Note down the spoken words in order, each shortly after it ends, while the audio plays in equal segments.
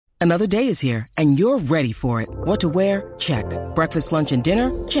Another day is here, and you're ready for it. What to wear? Check. Breakfast, lunch, and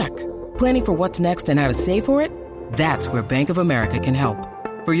dinner? Check. Planning for what's next and how to save for it? That's where Bank of America can help.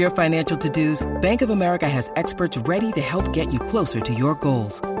 For your financial to-dos, Bank of America has experts ready to help get you closer to your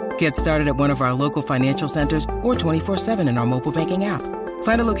goals. Get started at one of our local financial centers or 24/7 in our mobile banking app.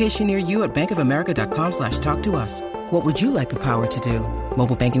 Find a location near you at bankofamerica.com/talktous. What would you like the power to do?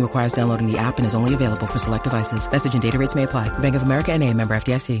 Mobile banking requires downloading the app and is only available for select devices. Message and data rates may apply. Bank of America NA, member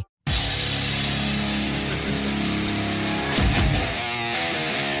FDIC.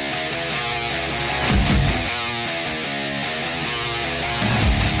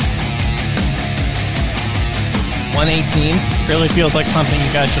 Really feels like something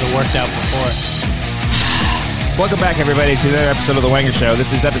you guys should have worked out before. Welcome back, everybody, to another episode of The Wanger Show.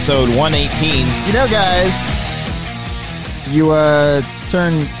 This is episode 118. You know, guys, you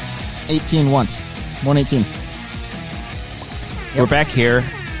turn 18 once. 118. Yep. We're back here.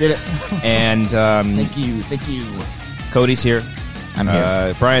 Did it. And Thank you. Cody's here. I'm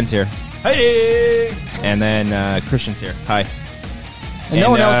here. Brian's here. Hey! And then Christian's here. Hi. And no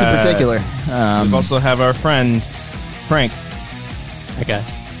one else in particular. We also have our friend, Frank. Hi, guys.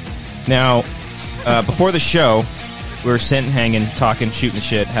 Now, before the show, we were sitting, hanging, talking, shooting the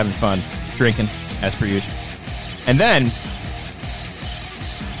shit, having fun, drinking, as per usual. And then,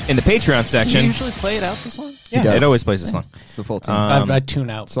 in the Patreon Do section... you usually play it out this long? Yeah, it always plays this long. It's the full tune. I tune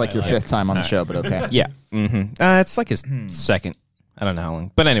out. It's like your fifth time on the show, but okay. Yeah. Mm-hmm. It's like his second. I don't know how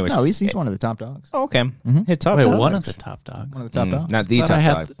long. But anyways. No, he's one of the top dogs. Oh, okay. Hit top Wait, dogs. one of the top dogs. One of the top dogs. Not the Thought top I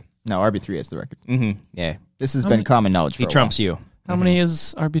had dog. No, RB3 has the record. Yeah. This has been common knowledge for He a trumps you. How many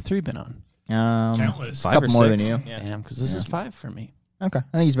has RB3 been on? Countless. A couple more than you. Yeah. Damn, because this is 5 for me. Okay.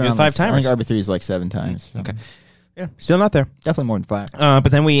 I think he's been You're on 5 timers. I think RB3 is like 7 times. Okay. Yeah. Still not there. Definitely more than 5.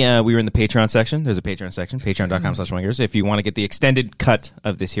 But then we were in the Patreon section. There's a Patreon section, patreon.com/wangers. If you want to get the extended cut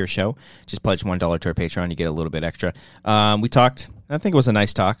of this here show, just pledge $1 to our Patreon. You get a little bit extra. We talked. I think it was a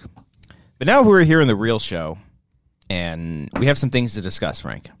nice talk. But now we're here in the real show, and we have some things to discuss,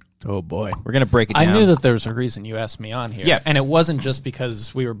 Frank. Oh, boy. We're going to break it down. I knew that there was a reason you asked me on here. Yeah. And it wasn't just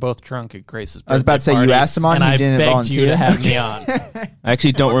because we were both drunk at Grace's birthday I was about to say, party, you asked him on, and he I didn't begged volunteer. you to have me on. I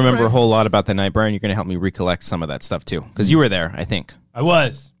actually don't remember a whole lot about the night, Brian. You're going to help me recollect some of that stuff, too, because you were there, I think. I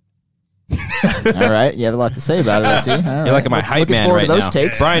was. All right. You have a lot to say about it, I see. All right. You're like my hype Looking man forward right to those now.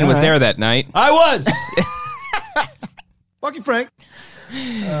 takes. Brian All was right. there that night. I was. Fucking Frank.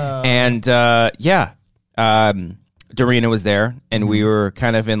 And, Dorina was there, and we were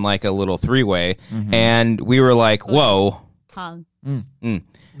kind of in like a little three-way, and we were like, whoa. And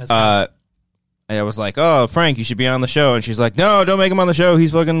I was like, oh, Frank, you should be on the show. And she's like, no, don't make him on the show.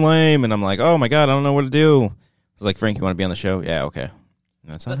 He's fucking lame. And I'm like, oh, my God, I don't know what to do. I was like, Frank, you want to be on the show? Yeah, okay.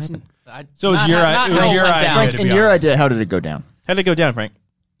 That's how it happened. So it was your idea. Frank, in your idea, how did it go down? How'd it go down, Frank?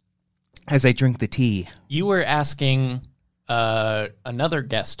 As I drink the tea. You were asking another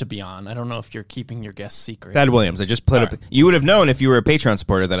guest to be on. I don't know if you're keeping your guest secret. Thad Williams. I just put up. You would have known if you were a Patreon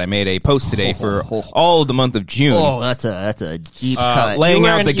supporter that I made a post today for all of the month of June. Oh, that's a deep cut. laying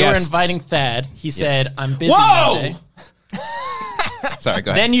out the You were guests. inviting Thad. He said, I'm busy Whoa! Monday. Sorry,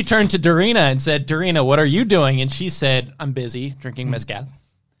 go ahead. Then you turned to Dorina and said, Dorina, what are you doing? And she said, I'm busy drinking mezcal.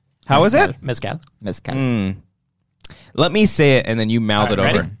 How was it? Mezcal. Mezcal. Let me say it, and then you mouth All it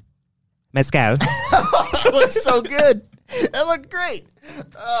right, over. ready? Mezcal. That looks so good. That looked great.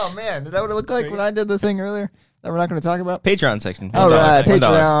 Oh, man. Is that what it looked like when I did the thing earlier that we're not going to talk about? Patreon section. All right,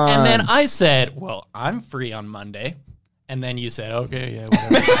 Patreon. And then I said, well, I'm free on Monday. And then you said, okay, yeah,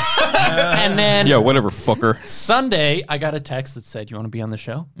 whatever. And then Yeah, whatever, fucker. Sunday, I got a text that said, you want to be on the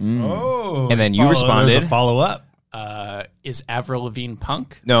show? Oh. And then you responded. There's a follow-up. Is Avril Lavigne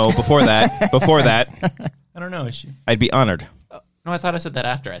punk? No, before that, I don't know. Is she? I'd be honored. No, I thought I said that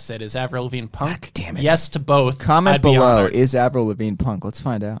after. I said, is Avril Lavigne punk? God damn it. Yes to both. Comment I'd be below, honored. is Avril Lavigne punk? Let's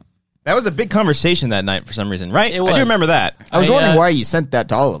find out. That was a big conversation that night for some reason, right? It I was. do remember that. I was I, wondering why you sent that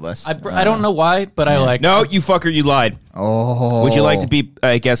to all of us. I don't know why, but I like... No, you fucker, you lied. Oh. Would you like to be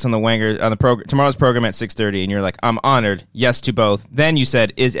a guest on the Wanger on the program tomorrow's program at 6:30? And you're like, I'm honored. Yes to both. Then you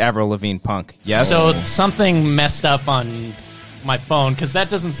said, is Avril Lavigne punk? Yes. So something messed up on my phone, because that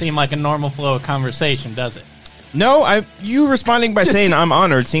doesn't seem like a normal flow of conversation, does it? No, you responding by saying I'm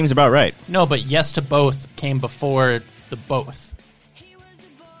honored seems about right. No, but yes to both came before the both.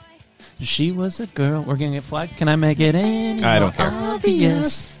 She was a girl. We're going to get flagged. Can I make it any I don't more care.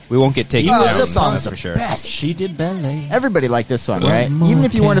 obvious? We won't get taken Oh, down. this song's That's for sure. best. She did ballet. Everybody liked this song, right? more Even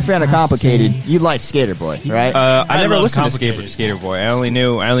if you weren't a fan of can I Complicated, say? you liked Skater Boy, right? I never love listened to Complicated. Skater Boy. I only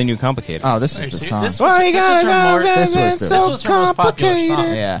knew Complicated. Oh, this was the song. This Why you was gotta her go more- back This was then the- This was her most popular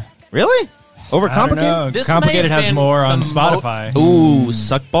song. Yeah. Really? Overcomplicated? This Complicated may have has been more on the Spotify. Ooh,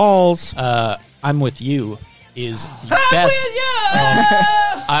 suck balls. I'm With You is the best.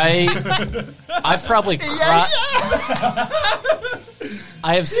 I've probably cried.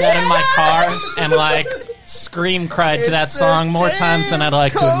 I have sat in my car and like scream cried to that song more times than I'd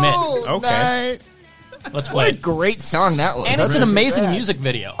like to admit. Okay. Let's What a play. great song that was. And That's it's an really amazing sad. music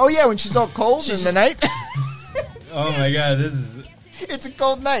video. Oh yeah, when she's all cold in the night. Oh my god, this is. It's a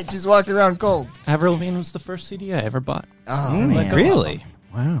cold night. She's walking around cold. Avril Lavigne was the first CD I ever bought. Oh man. Really?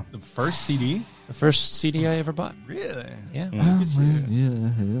 Wow. The first CD? The first CD I ever bought. Really? Yeah.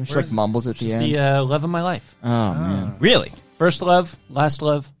 Yeah. She like mumbles at the end. The love of my life. Oh man. Really? First love, last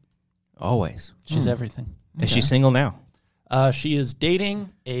love. Always. She's everything. Is she single now? She is dating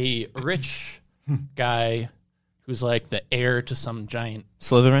a rich guy who's like the heir to some giant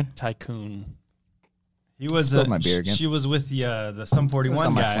Slytherin? tycoon. He was Spilled my beer again. She was with the Sum 41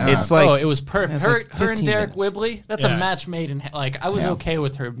 on my guy. phone. huh? It's like it was perfect. it's Her, like her and 15 Derek minutes. Whibley. That's Yeah. a match made in like. I was Yeah. okay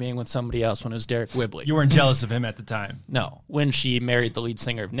with her being with somebody else when it was Derek Whibley. You weren't jealous of him at the time. No, when she married the lead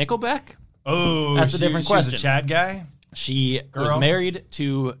singer of Nickelback, Oh, That's a different she was question. a Chad guy? she was Girl. married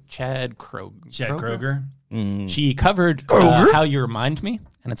to Chad Kroger. Chad Kroger? She covered "How You Remind Me,"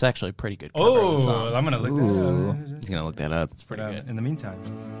 and it's actually a pretty good cover of the song. Oh, I'm going to look that up. He's going to look that up. Pretty good. In the meantime.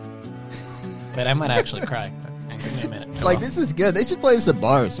 But I might actually cry. Give me a minute. Like this is good. They should play this at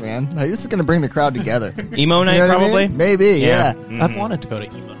bars, man. Like this is gonna bring the crowd together. Emo night, You know what I probably? mean? Maybe, yeah. I've wanted to go to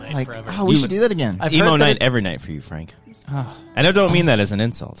emo night Like, forever. oh, we should do that again. I've Emo heard that night it- every night for you, Frank. I don't mean that as an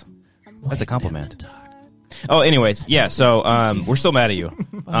insult. That's a compliment. Oh, anyways, yeah, so we're still mad at you.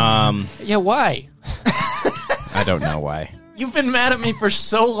 Yeah, why? I don't know why. You've been mad at me for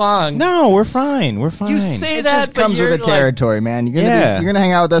so long. No, we're fine. We're fine. You say It that, just comes but with you're the territory, man. You're gonna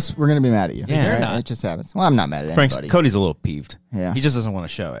hang out with us. We're gonna be mad at you. Yeah. You're All not. It just happens. Well, I'm not mad at Frank's, anybody. Cody's a little peeved. Yeah. He just doesn't want to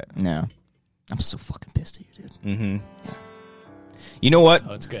show it. No, I'm so fucking pissed at you, dude. You know what?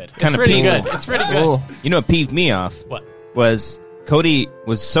 Oh, it's good. Kinda It's pretty ping- good. It's pretty good. Oh, You know what peeved me off What? was Cody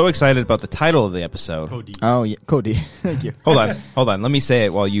was so excited about the title of the episode. Cody. oh yeah, Cody. Thank you. Hold on. Let me say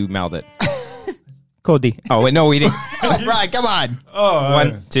it while you mouth it. Cody. Oh, wait, no, we didn't. Oh, Brian, come on. Oh,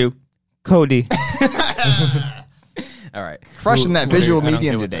 1, 2. Cody. All right. Crushing that visual I don't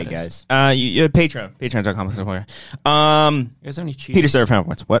medium know what today, that is. guys. You Patreon. Patreon.com. You guys have any cheese? Peter Serafan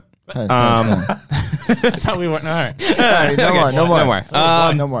points. What? I thought we weren't. All right. No more. No more. No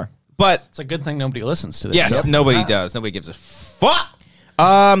more. No more. But It's a good thing nobody listens to this. yes, Yep. nobody does. Nobody gives a fuck.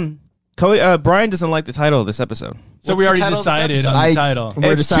 Cody, Brian doesn't like the title of this episode. So What's we the already title of this decided on episode? the title.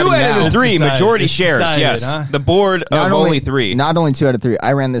 We're It's 2 deciding out of now. the 3. Decided. Majority It's shares. decided, Yes. huh? The board of only 3. Not only 2 out of 3.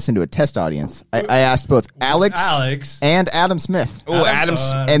 I ran this into a test audience. I asked both Alex and Adam Smith, Oh, Adam's.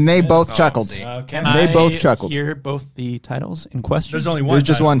 and they both chuckled. see. Can They I both chuckled. hear both the titles in question? There's only one. There's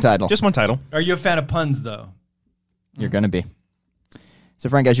just title. one title. Just one title. Are you a fan of puns, though? You're gonna be. So,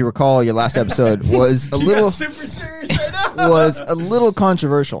 Frank, as you recall, your last episode was a little Super serious right now. was a little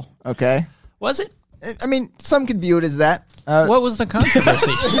controversial. Okay, Was it? I mean, some could view it as that. What was the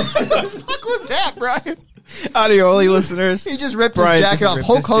controversy? What the fuck was that, Brian? Audio only listeners. He just ripped Brian his jacket just off ripped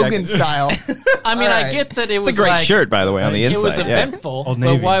Hulk his Hogan jacket. style. I mean, All I right. get that it was It's a great like, shirt, by the way, on the It inside. was yeah. eventful, Old but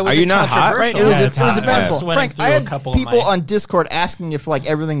Navy. why was Are you it not hot right controversial? now? It was, Yeah, it it's was hot. eventful. Sweating Frank, through I a had couple of people my- on Discord asking if like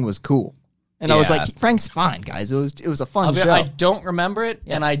everything was cool, and I was Yeah. like, Frank's fine, guys. It was a fun show. I don't remember it,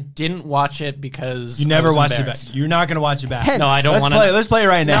 and Yes. I didn't watch it because You I never was watched it back. embarrassed. You're not going to watch it back. Hence- No, I don't Let's want play. to. Let's play it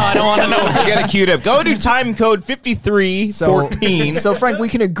right now. No, I don't want to know. Get it queued up. Go to time code 5314. So Frank, we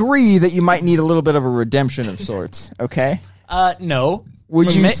can agree that you might need a little bit of a redemption of sorts. Okay. No. Would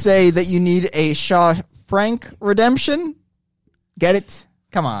We you may- say that you need a ShawFRANK redemption? Get it?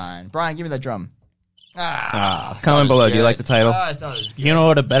 Come on, Brian, give me that drum. Comment below. Do you like the title? You know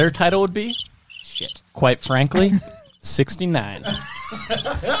what a better title would be? Shit. Quite frankly, 69.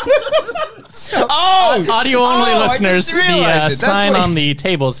 Audio only I just listeners, the realized it. That's sign what- on the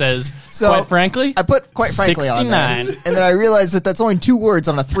table says, So, quite frankly, I put quite frankly on that, 69. and then I realized that that's only 2 words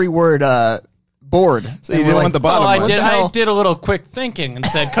on a 3-word board. So you didn't want the bottom Oh, one. I What did. the hell? I did a little quick thinking and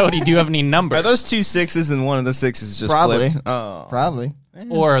said, "Cody, do you have any numbers?" Are those 2 6s and one of the 6s just Probably. flipped? Oh. Probably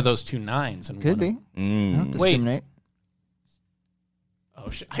or are those 2 9s? And could one be. Mm. Don't discriminate. Oh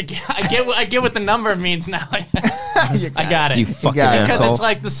shit! I get what the number means now. You I got it. You fucking got it. because asshole. it's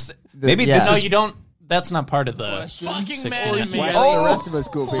like this. Maybe Yeah. this No, is you don't. That's not part of the fucking 69. Oh, the rest of us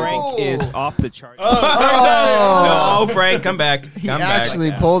cool people. Frank is off the chart. Oh, No, Frank, come back. he Come back.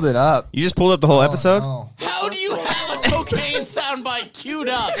 actually pulled it up. You just pulled up the whole episode? Oh. How do you have a cocaine soundbite queued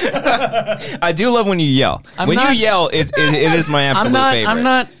up? I do love when you yell. I'm when not- you yell, it is my absolute I'm not. favorite. I'm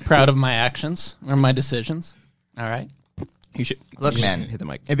not proud of my actions or my decisions. All right. You should Look, you should man, hit the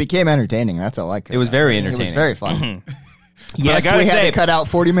mic. It became entertaining. That's all I could. It was very entertaining. It was very fun. I Yes, gotta we had say- to cut out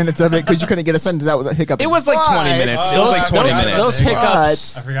 40 minutes of it because you couldn't get a sentence out with a hiccup. It was like 20 minutes. It was like 20 minutes. Those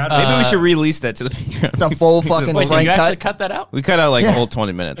hiccups. I forgot. Maybe we should release that to the Patreon. The full fucking Wait, did Frank you actually cut. cut that out? We cut out like a whole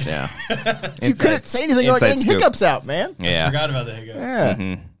 20 minutes. Yeah. You couldn't say anything about inside getting scoop. hiccups out, man. I Yeah. forgot about the hiccup.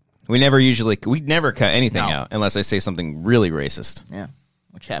 Yeah. We never cut anything out unless I say something really racist. Yeah.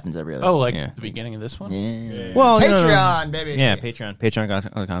 Which happens every other. Oh, like Yeah. the beginning of this one? Yeah. Well, Patreon, baby. Yeah, Patreon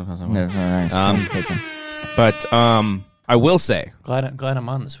got. No, nice. Patreon. But I will say, Glad I'm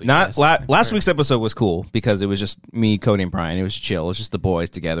on this week. not guys. last week's episode was cool because it was just me, Cody, and Brian. It was chill. It was just the boys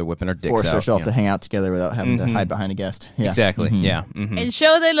together whipping our dicks Force out. ourselves you to know. hang out together without having to hide behind a guest. Yeah. Exactly. Yeah. El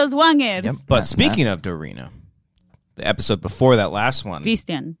show de los Wangers. Yep. But speaking of Dorina, the episode before that last one,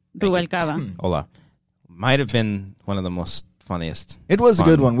 Christian Rubalcaba. Hola, might have been one of the most funniest. It was a fun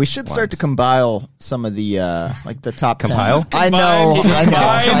good one. We should start to ones. compile some of the like the top 10. Compile? I know.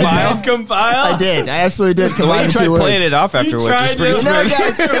 I did. I absolutely did Well, combine you the tried two playing words. it off afterwards. It was tried pretty to- You know, smooth.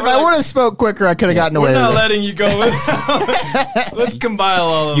 guys, if I would have spoke quicker, I could have gotten away We're not with it. letting you go. Let's compile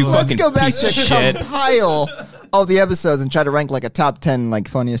all of You them. fucking Let's go back piece to of shit. compile all the episodes and try to rank like a top 10 like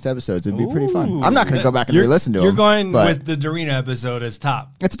funniest episodes. It'd be pretty fun. I'm not going to go back and re-listen to them. You're going but with the Dorina episode as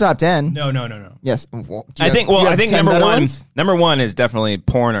top. it's a top 10. No. Yes. Well, do I you have- think. do you Well, I have think 10 number better one. ones? Number one is definitely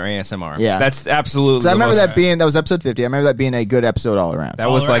porn or ASMR. Yeah. that's absolutely. 'Cause I the remember most- that was episode 50. I remember that being a good episode all around. That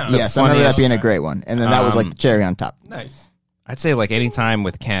was all like around. the Yes, I remember that funniest. being a great one. And then that was like the cherry on top. Nice. I'd say like any time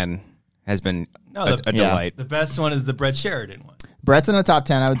with Ken has been No, a the- Yeah. delight. The best one is the Brett Sheridan one. Brett's in the top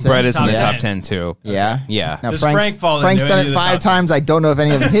 10, I would say. Brett is in the Top top 10. 10 too. Yeah. Yeah. Now Does Frank's, Frank fall Frank's into done any it of the 5 top times. I don't know if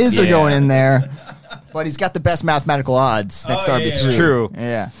any of his are Yeah. going in there. But he's got the best mathematical odds next to Oh, RB3. yeah. True.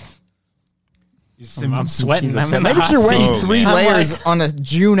 Yeah. I'm sweating. He's I'm upset. in the Maybe hot you're wearing seat. 3 I'm layers like- on a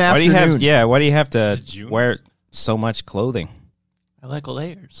June Why do afternoon. you have? Why do you have to June? wear so much clothing? I like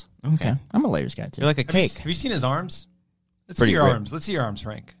layers. Okay. I'm a layers guy, too. You're like a cake. Have you seen his arms? Let's Pretty see your ripped. arms. Let's see your arms,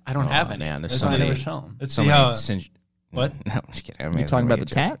 Frank. I don't have Oh, any. man, there's Let's so see. I've many. never shown. Let's So see many how. What? What? No, I'm just kidding. I Are mean, you talking I'm about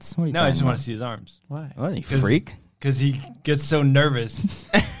the gonna get tats? What are you No, I talking just about? want to see his arms. Why? you. What? You 'Cause- freak? Because he gets so nervous.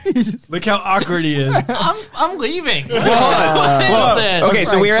 Look how awkward he is. I'm leaving. What is this? Okay,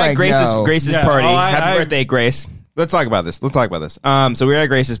 so we were at Frank, no. Grace's Yeah, party. oh, Happy I- birthday, Grace. Let's talk about this. So we were at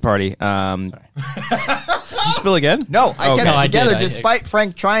Grace's party. Did you spill again? No, I Okay. kept No, it I together did. despite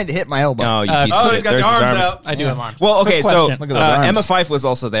Frank trying to hit my elbow. No, you Uh, piece oh, of he's shit. got There's the his arms out. I do have arms. Well, okay, Quick so question. Look at those arms. Emma Fife was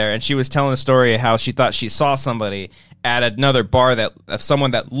also there, and she was telling a story how she thought she saw somebody at another bar of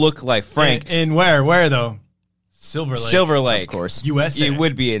someone that looked like Frank. In where? Where though? Silver Lake. Silver Lake, Of course. USA. It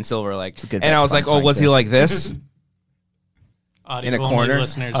would be in Silver Lake. a good And I bet was to like, find "Oh, Frank was he there." like this Audio in a only corner?"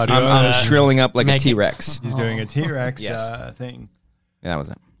 Listeners, Audio I'm only. shrilling up like a Make it- T-Rex. He's doing a T-Rex Yes. thing. Yeah, that was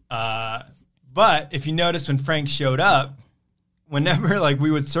it. But if you noticed when Frank showed up, whenever like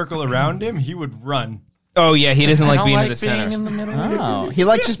we would circle around him, he would run. Oh yeah, he doesn't I like don't being like in the being center. in the middle. Oh, he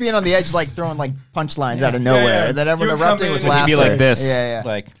likes just being on the edge, like throwing like punchlines out of nowhere, yeah. and then everyone You would come erupting in with and laughter. He'd be like this. Yeah, yeah.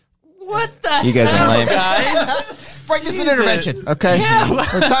 Like What the You guys are hell, lame. guys? Frank, this is an intervention, okay? Yeah.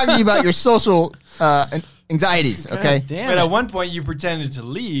 We're talking to you about your social anxieties, okay? Damn But it. at one point, you pretended to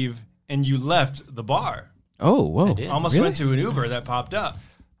leave and you left the bar. oh whoa, did. Almost Really? went to an Uber that popped up.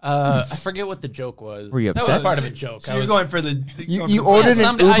 I forget what the joke was. Were you That upset? was part of a joke. So I you're was- going for the You ordered an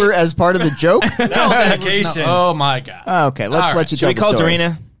somebody- Uber as part of the joke? No, that was vacation. Oh my god. Oh, okay, let's All let right. you Should tell we the call story.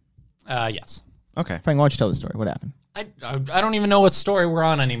 Dorina? Yes. Okay. Frank, why don't you tell the story? What happened? I don't even know what story we're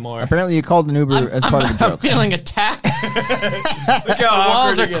on anymore. Apparently, you called an Uber as part of the I'm joke. feeling attacked. Look how The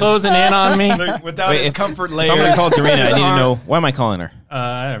walls awkward are he gets. closing in on me. Look, without Wait, his if- comfort If layer. I'm gonna call Dorina, I need to know why am I calling her?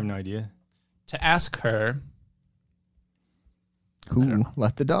 I have no idea. To ask her. Who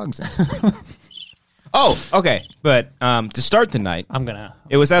let the dogs in? Oh, okay. But to start the night, I'm gonna.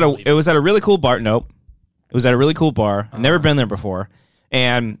 it was at a really cool bar. Nope, it was at a really cool bar. I've never been there before.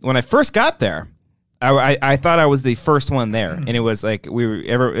 And when I first got there, I thought I was the first one there, and it was like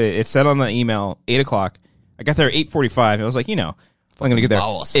it said on the email 8:00. I got there at 8:45. And I was like, I'm gonna get there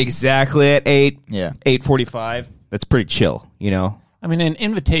Boss. exactly at 8. Yeah. 8:45. That's pretty chill, I mean, an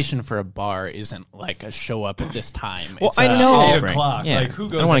invitation for a bar isn't like a show up at this time. Well, It's I a- know. 8 Frank. o'clock. Yeah. Like, who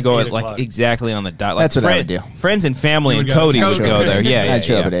goes I don't want to at go 8 at like o'clock? exactly on the dot. Like That's what I would do. Friends and family You and would go- Cody Cody would go would there. go. Yeah, I'd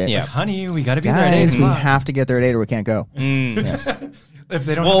show up at 8. Yeah. Honey, we got to be there at 8 Guys, we o'clock. have to get there at 8 or we can't go. If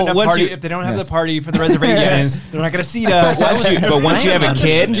they don't Well, have enough once party, you- if they don't have Yes. the party for the reservation, Yes. they're not going to seat us. But once you have a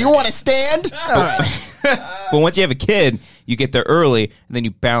kid, Do you want to stand? but once you have a kid, you get there early and then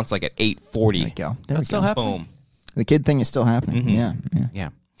you bounce like at 8:40. There we go. There we That's still go. happening. Boom. The kid thing is still happening. Yeah. Yeah.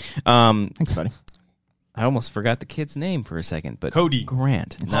 Thanks, buddy. I almost forgot the kid's name for a second, but Cody.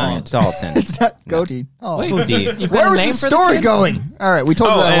 Grant. It's No, Grant. Dalton. It's not Cody. Oh. Wait, Cody. you've got Where a was name the for story kid? going? All right, we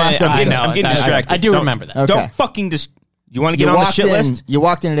told you that last I'm episode. getting distracted. I do Don't- remember that. Okay. Don't fucking You want to get on the shit list? You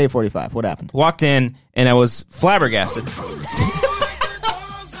walked in at 8:45. What happened? Walked in, and I was flabbergasted.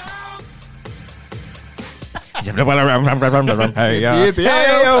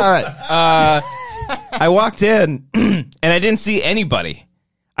 Yippee-yi-yo. All right. I walked in, and I didn't see anybody.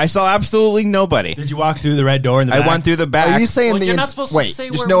 I saw absolutely nobody. Did you walk through the red door in the back? I went through the back. Are you saying Well, the you're not supposed to wait? say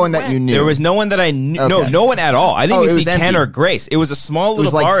Just where knowing we that you went. knew. There was no one that I knew. Okay. No one at all. I didn't Oh, it even was see Ken empty. or Grace. It was a small little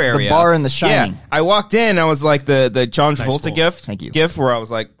was like bar the area. bar in The Shining. Yeah. I walked in. I was like the John Nice Travolta pull. gift. Thank you. Gift where I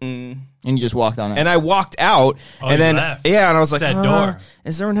was like, and you just walked on it. and I walked out, Oh, and you then left. yeah, and I was like, Said door.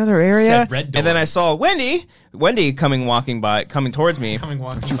 Is there another area? Said red And then door. I saw Wendy coming towards me.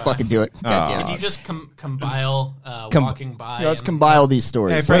 Walking you by. fucking do it. God damn Did it. you just compile walking by? Yeah, let's and- compile these Hey,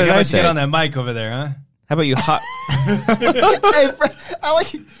 stories. Frank, did how I about you say? get on that mic over there, huh? How about you hot? Hey, Frank,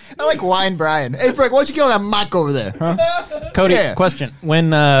 I like wine, Brian. Hey, Frank, why don't you get on that mic over there? Huh? Cody, Yeah. question: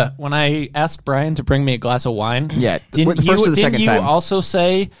 when I asked Brian to bring me a glass of wine, Yeah, didn't the first or the didn't second you time? also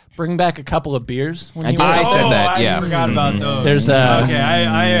say bring back a couple of beers? When I you did. were I over? said that, I yeah. forgot about those. There's, okay,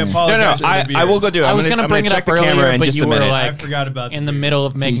 I apologize. No, I will go do it. I was going to bring it check up the camera earlier, in but just you a were minute. like I forgot about in the beer. middle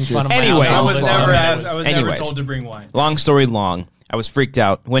of making He's fun of just- my Anyways. I house. was Well, never anyways. asked. I was never Anyways. told to bring wine. Long story long. I was freaked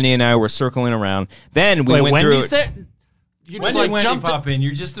out. Wendy and I were circling around. Then we Wait, went Wendy's through. there? You When just did like Wendy jumped. pop in?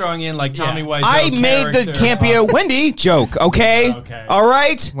 You're just throwing in like Tommy Yeah. Wiseau I made the character. can't be a Wendy joke. Okay. Okay. All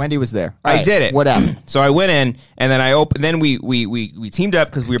right. Wendy was there. All I right, did it. What happened? So I went in, and then I opened. Then we teamed up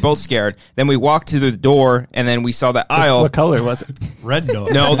because we were both scared. Then we walked to the door, and then we saw the aisle. What color was it? Red door.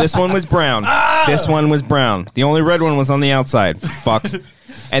 No, this one was brown. This one was brown. The only red one was on the outside. Fucks.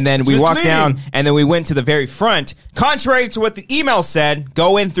 And then we walked misleading. down, and then we went to the very front. Contrary to what the email said,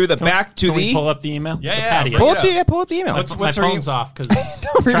 go in through the back to Can we the. pull up the email? Yeah, The yeah, patio. Pull bring up it the pull up the email. What's My her phone's off because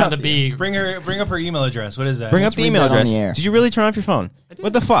bring trying up to the- be. Bring up her email address. What is that? Bring up the read email that on address. the air. Did you really turn off your phone?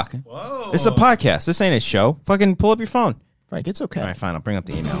 What the fuck? Whoa. This is a podcast. This ain't a show. Fucking pull up your phone. Frank, it's okay. All right, fine. I'll bring up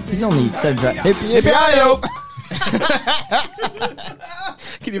the email. He's only said yippee-yi-yo.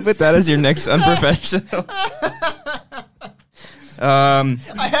 Can you put that as your next unprofessional?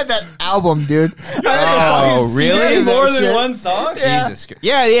 I had that album, dude. Oh, really? More than one song? Yeah. Jesus Christ.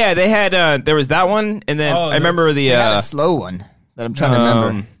 Yeah. They had there was that one, and then I remember the They had a slow one that I'm trying to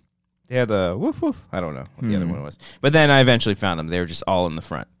remember. They had the woof woof. I don't know what the other one was, but then I eventually found them. They were just all in the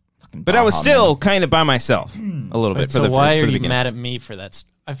front. But I was Baja, still kind of by myself a little bit. So for the, why for are the you beginning. mad at me for that?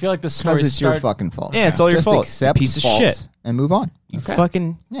 I feel like the story Because it's your fucking fault. Yeah, it's all your Just fault, Accept piece of fault shit. and move on. You Okay.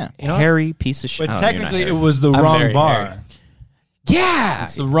 fucking Yeah. hairy piece of shit. But I don't know, you're not technically, it hairy. was the I'm wrong very bar. hairy. Yeah,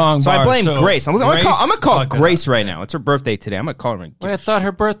 It's the wrong so bar. I blame So Grace. I'm gonna call fucked it Grace up. right now. It's her birthday today. I'm gonna call her. And Wait, I thought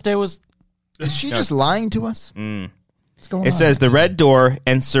her birthday was. Is she just lying to us? What's going on? It says the red door.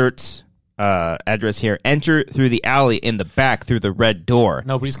 Insert address here. Enter through the alley in the back through the red door.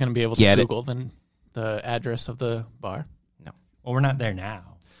 Nobody's going to be able to Get it. Google the address of the bar. Well, we're not there now.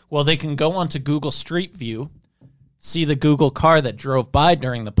 Well, they can go onto Google Street View, see the Google car that drove by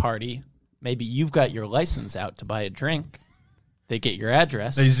during the party. Maybe you've got your license out to buy a drink. They get your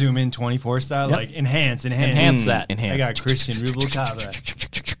address. They zoom in 24 style, Yep. like enhance. Enhance that. I got Christian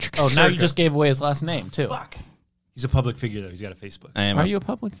Rubalcaba. Oh, now you just gave away his last name, too. Fuck. He's a public figure, though. He's got a Facebook. I am. Are you a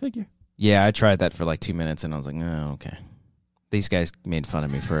public figure? Yeah, I tried that for like 2 minutes, and I was like, oh, okay. These guys made fun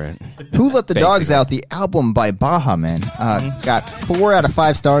of me for it. Who Let the Dogs Basically. Out, the album by Baja Man, got 4 out of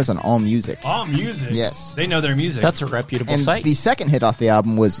 5 stars on All Music. All music. Yes. They know their music. That's a reputable And site. the second hit off the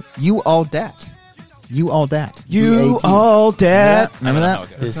album was You All Dat. You All Dat. You DAT. all dead. Yeah, remember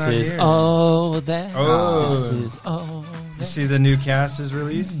that? This not is here. all that. Oh. This is all You that. see the new cast is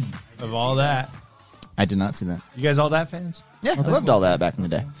released of All That. I did not see that. You guys All That fans? Yeah, I loved All That back in the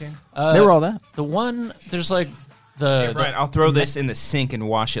day. Uh, They were All That. The one, there's like the. Right, I'll throw this in the sink and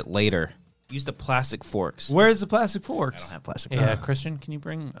wash it later. Use the plastic forks. Where's the plastic forks? Have plastic. Yeah, Christian, can you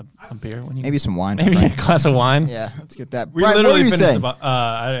bring a beer when you Maybe some wine. maybe a glass of wine? Yeah, let's get that. We Brian, what literally were you finished saying?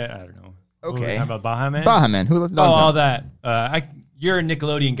 I don't know. What were we Okay. talking about Baja Man? Baja Man. Who Let the Oh, Dogs all Out? that. You're a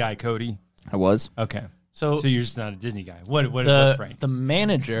Nickelodeon guy, Cody. I was. Okay. So So you're just not a Disney guy. What Frank? the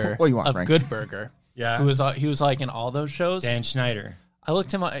manager What do you want, of Frank? Good Burger, Yeah. he was like in all those shows. Dan Schneider. I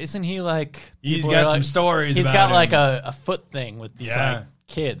looked him up. Isn't he like? He's people got are some like- stories He's about got like him. a foot thing with these Yeah. like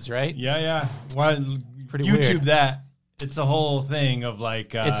kids, right? Yeah. Why Pretty YouTube weird. that? It's a whole thing of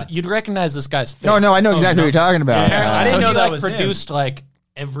like. You'd recognize this guy's face. No, I know exactly what you're talking about. Yeah, I So didn't know he, that like, was produced like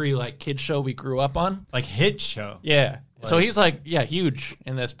every like kid show we grew up on. like hit show. Yeah. So he's like huge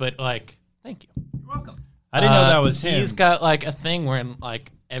in this, but like thank you. You're welcome. I didn't know that was him. He's got like a thing where in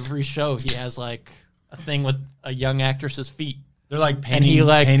like every show he has like a thing with a young actress's feet. They're like And painting, he,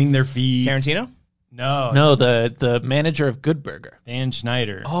 like- painting their feet. Tarantino? No, The manager of Good Burger Dan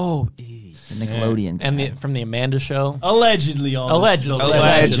Schneider. Oh, The Nickelodeon. and from the Amanda Show. Allegedly.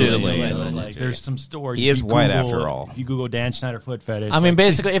 Allegedly. Like, there's some stories. He is If you white Google- after all. If you Google Dan Schneider foot fetish. I mean, like,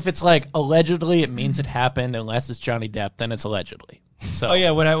 basically, if it's like allegedly, it means it happened. Unless it's Johnny Depp, then it's allegedly. So, Oh,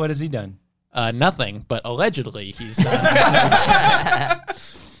 yeah. What has he done? nothing. But allegedly, he's done.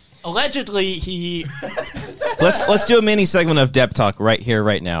 Allegedly, he Let's do a mini segment of Depp talk right here,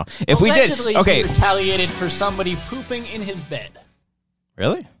 right now. If we did, allegedly okay, he retaliated for somebody pooping in his bed.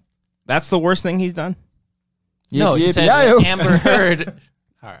 really? That's the worst thing he's done. No, he said Yippee-yi-yo. that Amber Heard.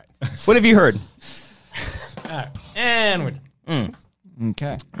 All right, What have you heard? all right, and we're done.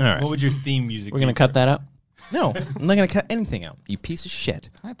 Okay. All right. What would your theme music We're be gonna cut that out. No, I'm not gonna cut anything out. You piece of shit.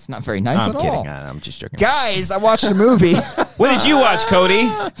 That's not very nice I'm at kidding. all. I'm just joking. Guys, I watched a movie. What did you watch, Cody?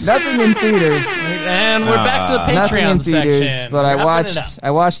 Nothing in theaters. And we're back to the Nothing in Patreon theaters. section. But I Wrapping it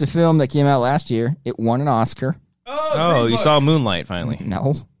up. watched a film that came out last year. It won an Oscar. Oh, you saw Moonlight finally.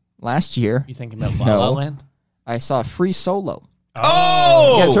 No. Last year, You thinking about La La No. Land? I saw Free Solo.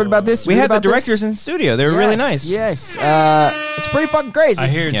 Oh, You guys heard about this? We You had heard the about this? directors in studio. They were really nice. Yes. It's pretty fucking crazy. I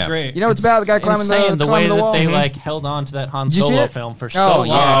hear it's Yeah. great. You know what it's about? The guy climbing Insane the the way climbing the that wall. they like held on to that Han Did you see Solo it? film for so Oh long.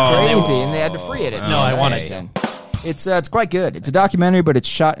 yeah, long. crazy, and they had to free it. At the No, end. I wanted to. It's quite good. It's a documentary, but it's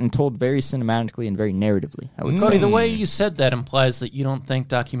shot and told very cinematically and very narratively. I would Cody, say. the way you said that implies that you don't think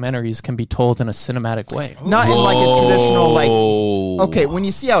documentaries can be told in a cinematic way. Not in like a traditional like. Oh. Okay, when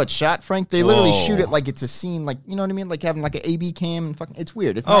you see how it's shot, Frank, they literally shoot it like it's a scene, like you know what I mean, like having like an AB cam and fucking. It's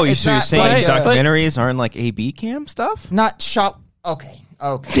weird. It's Oh, not, it's you're not saying like, documentaries aren't like AB cam stuff? not shot. Okay,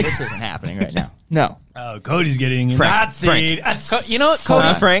 this isn't happening right now. No, Oh, Cody's getting Frank, Nazi. You know what,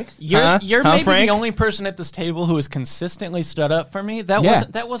 Cody? Frank? You're maybe Frank? the only person at this table who has consistently stood up for me. That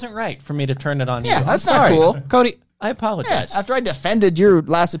Yeah. wasn't right for me to turn it on you. Yeah, I'm that's not sorry. cool. Cody, I yeah. apologize. After I defended your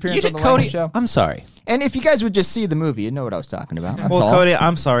last appearance you on did, the Wanger Cody. show, I'm sorry. and if you guys would just see the movie, you'd know what I was talking about. That's Well, all. Cody,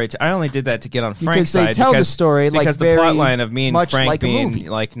 I'm sorry. I only did that to get on Frank's Because they side. tell the story, like, because the very plot line of me and much Frank like a being movie.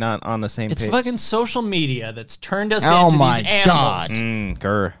 like not on the same It's page. fucking social media that's turned us Oh into my these animals. God.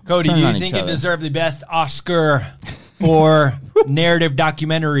 Grr. Cody, Turn do on you each think it other. deserved the best Oscar for narrative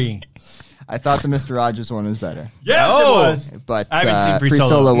documentary? I thought the Mr. Rogers one was better, Yes, Oh. it was. but I haven't seen Free Free Solo.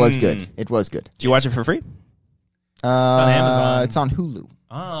 Solo was good. It was good. Did you watch it for free? on Amazon. It's on Hulu.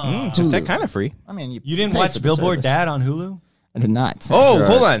 Oh. It's that kind of free. I mean, You didn't pay for watch the Billboard service. Dad on Hulu? I did not. Oh, After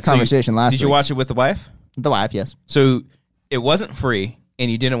hold our on. So Conversation last. Did you week. watch it with the wife? The wife? Yes. So it wasn't free,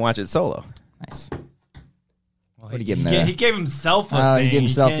 and you didn't watch it solo. Nice. Well, What did he give him there? He gave himself a Oh, he thing. gave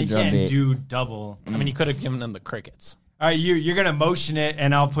himself can't- the drum can't beat. do double. I mean, you could have given them the crickets. All right, you're going to motion it,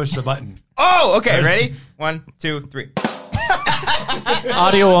 and I'll push the button. Oh, okay. Ready? 1, 2, 3.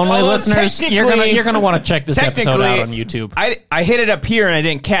 Audio only Although all technically- you're gonna want to check this episode Technically, out on YouTube. I hit it up here and I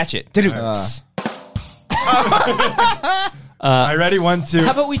didn't catch it. All right, ready? 1, 2.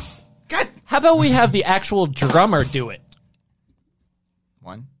 How about we have the actual drummer do it?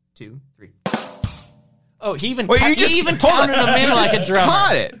 1, 2, 3. Oh, he even Well, you he just even hold counted on. him in You like just a drummer.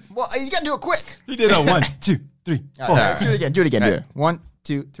 Caught it. Well, you gotta do it quick. He did a 1, 2, 3, 4. All right, do it again. Do it again. Do it. 1,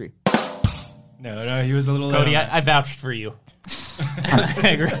 2, 3. No, he was a little Cody, late on I vouched for you. I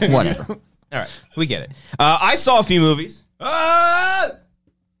agree. Whatever. All right, we get it. I saw a few movies. that.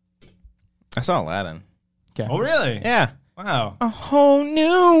 I saw Aladdin. Oh, really? Yeah. Wow. A whole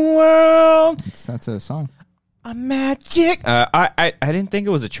new world. That's a song. A magic. I didn't think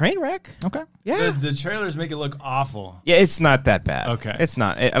it was a train wreck. Okay. Yeah. The trailers make it look awful. Yeah, it's not that bad. Okay. It's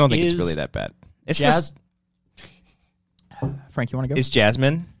not. I don't think it's Is really that bad. It's Jazz, Frank, you want to go? Is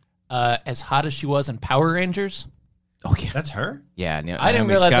Jasmine? as hot as she was in Power Rangers. Oh yeah. That's her? Yeah. I didn't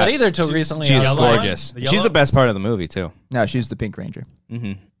realize that either till recently. She's I was like, gorgeous. The She's yellow? the best part of the movie too. No, she's the Pink Ranger.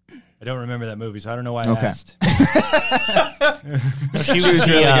 I don't remember that movie, so I don't know why I Okay. asked. She was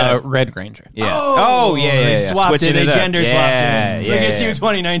the Red Ranger. Yeah. Oh, yeah. They Yeah. swapped Switching it. They up. gender swapped Yeah. it. Yeah. Look at yeah. you,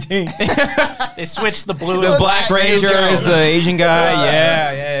 2019. They switched the blue The to Black There you Ranger go. is the Asian guy.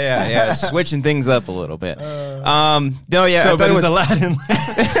 Yeah. Switching things up a little bit. No, yeah. So, I thought but it it's was Aladdin.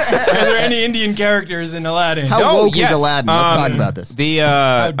 Are there any Indian characters in Aladdin? How Oh, woke yes. is Aladdin? Let's talk about this. The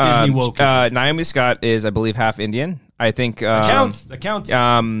Disney woke is Naomi Scott is, I believe, half Indian. I think That counts.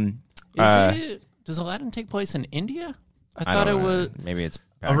 Does Aladdin take place in India? I I thought it don't know. was. Maybe it's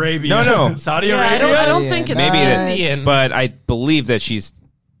Arabia. No. Saudi Yeah, Arabia. I don't think it's Maybe Nice. Indian. but I believe that she's.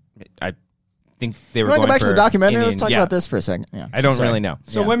 think they were You want to going go back to the for documentary? Indian- Let's talk yeah. about this for a second. Yeah. I don't really know.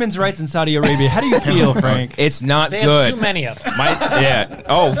 So women's rights in Saudi Arabia. How do you feel, Frank? It's not They good. have too many of them. Yeah.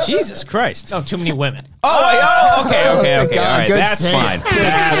 Oh, Jesus Christ. No, too many women. Okay. Thank All God. right, Good that's save. fine. Good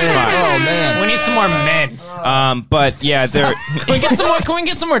That's save. fine. Oh man. We need some more men. But yeah, they're Can we get some more? Can we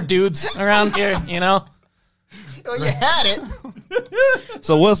get some more dudes around here? You know, Oh, you had it.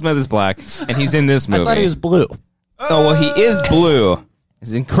 so Will Smith is black, and he's in this movie. I thought he was blue. Oh well, he is blue.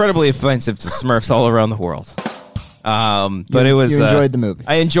 It's incredibly offensive to Smurfs all around the world. But it was. You enjoyed the movie.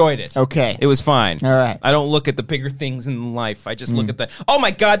 I enjoyed it. Okay. It was fine. All right. I don't look at the bigger things in life. I just look at the. Oh my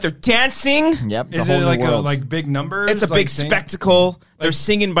God, they're dancing. Yep. It's Is a it whole like new world. like big numbers? It's a like big spectacle. They're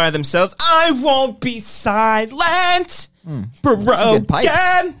singing by themselves. I won't be silent. Broken. good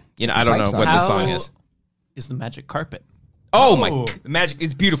pipes. You know, I don't know pipes what on the it. song How is. is the magic carpet? Oh my! Oh. The magic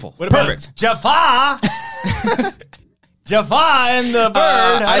is beautiful. What about Perfect. Jafar? Jafar and the bird.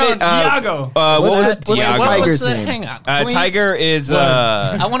 I don't. Iago. What was that- it? what's that Tiago. tiger's the, name? Hang on. Can we- Tiger is.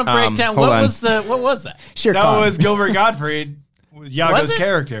 I want to break down. hold What on. was the? What was that? Sure. That was Gilbert Gottfried, Iago's Was it?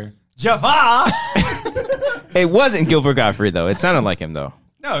 character. Jafar. It wasn't Gilbert Gottfried though. It sounded like him though.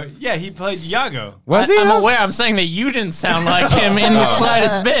 No, yeah, he played Iago. Was he? I'm though? aware. I'm saying that you didn't sound like him in the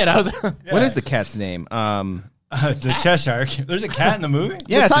slightest bit. I was. What is the cat's name? The Cheshire. There's a cat in the movie.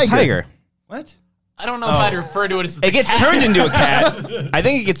 Yeah, it's a tiger. What? I don't know if I'd refer to it as. The It gets cat. turned into a cat. I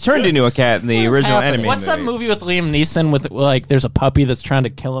think it gets turned into a cat in the is original happening? animated What's that movie with Liam Neeson with like? There's a puppy that's trying to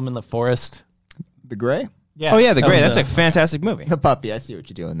kill him in the forest. The gray. Yeah. Oh yeah, The that Gray. was That's a- a fantastic movie. The puppy. I see what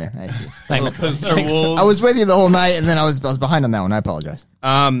you're doing there. I see. Thanks. Or wolves. I was with you the whole night, and then I was behind on that one. I apologize.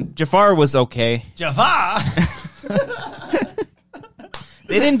 Jafar was okay. Jafar.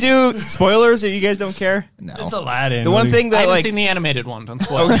 They didn't do spoilers. If you guys don't care. No. It's Aladdin. The one thing I that haven't like seen the animated one. Don't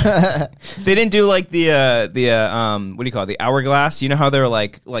spoil it. they didn't do like the what do you call it? The hourglass. You know how they're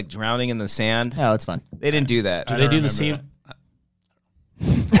like drowning in the sand. Oh, it's fun. They didn't do that. Do I they don't do the remember scene?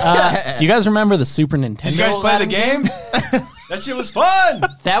 Do you guys remember the Super Nintendo? Did you guys play the Aladdin game? That shit was fun.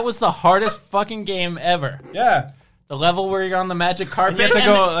 That was the hardest fucking game ever. Yeah. The level where you're on the magic carpet have to and,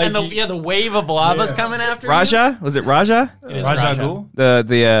 go, the, like, and the, you- yeah, the wave of lava's Yeah. coming after you. Raja? Was it Raja? It is Raja Raja. Ghul?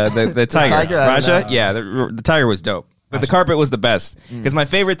 The tiger. tiger? I don't Raja? know. Yeah, the tiger was dope. But the carpet was the best. Because my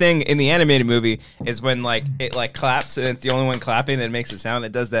favorite thing in the animated movie is when like it like claps and it's the only one clapping and it makes a sound.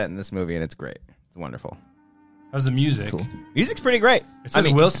 It does that in this movie and it's great. It's wonderful. How's the music? cool. Music's pretty great. It says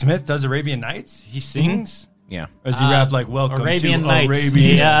Will Smith does Arabian Nights. He sings. Yeah. Or does he rap like "Welcome Arabian to Nights,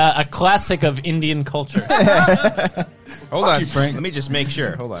 Arabia"? a classic of Indian culture. Hold on. you, Frank. Let me just make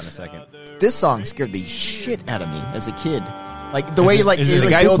sure. Hold on a second. This song scared the shit out of me as a kid. Like the way you like is it it The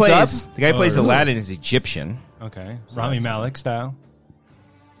like guy who builds plays up. the guy who plays really? Aladdin is Egyptian. Okay, Rami Malek style.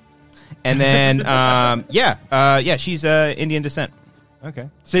 And then she's Indian descent. Okay.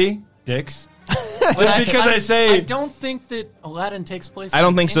 See, dicks. But Just because I say, I don't think that Aladdin takes place. I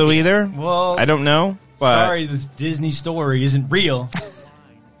don't in think so India. either. well, I don't know. But sorry, this Disney story isn't real.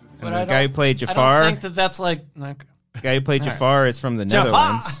 But And I the guy who don't- played I Jafar, don't think that that's like. Okay. the guy who played All right. Jafar is from the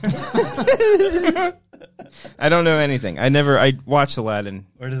Jafar! Netherlands. I don't know anything. I watched Aladdin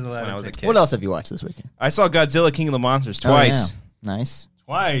Where does when Aladdin I was a take kid. What else have you watched this weekend? I saw Godzilla King of the Monsters Oh, twice. yeah. Nice.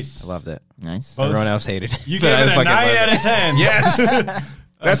 Twice. I loved it. Nice. Both- Everyone else hated it. You But gave I it a fucking 9 loved out it. of 10. Yes.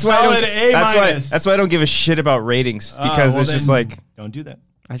 That's A why I solid don't. A That's minus. why I don't give a shit about ratings because well, it's just then like don't do that.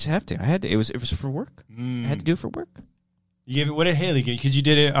 I just have to. I had to. It was for work. I had to do it for work. You gave it. What did Haley get? Because you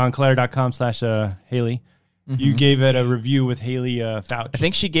did it on Claire.com/Haley. You gave it a review with Haley Fouch. I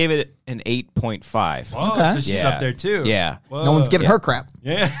think she gave it an 8.5. Oh, Okay. so she's Yeah. up there too. Yeah. Whoa. No one's giving her crap.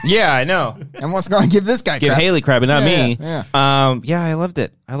 Yeah. Yeah, I know. And wants to go and give this guy Give crap. Haley crap, but not me. Yeah, Yeah, I loved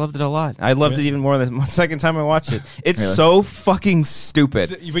it. I loved it a lot. I loved it even more the second time I watched it. It's Really? so fucking stupid.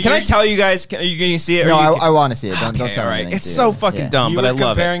 So- but Can you're- I tell you guys? Are you going to see it? No, or you I want to see it. Don't Okay, tell all me right. anything, It's dude. so fucking Yeah. dumb, You but were I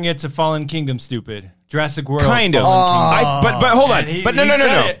love it. comparing it to Fallen Kingdom. Stupid. Jurassic World. Kind of. Fallen Kingdom. But hold on. And he- But no, he no, no,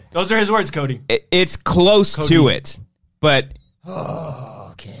 said no. it. Those are his words, Cody. It's close Cody. to it, but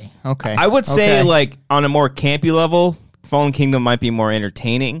Okay. I would say Okay. like on a more campy level, Fallen Kingdom might be more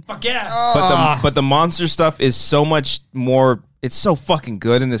entertaining. Fuck yeah. But the monster stuff is so much more. It's so fucking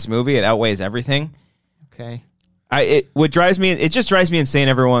good in this movie. It outweighs everything. Okay. It just drives me insane.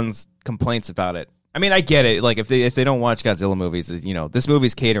 Everyone's complaints about it. I mean, I get it. Like if they don't watch Godzilla movies, this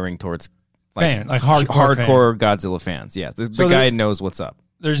movie's catering towards Fan, like hardcore Godzilla fans. Yeah, the So guy knows what's up.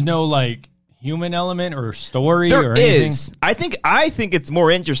 There's no like human element or story There or anything. is. I think it's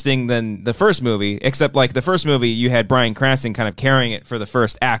more interesting than the first movie. Except like the first movie, you had Bryan Cranston kind of carrying it for the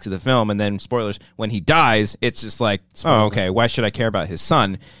first act of the film, and then spoilers, when he dies, it's just like, oh, okay, why should I care about his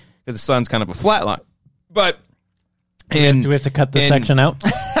son? Because the son's kind of a flatline. But Do we have to cut this section out?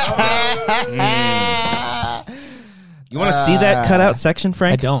 You want to see that cutout section,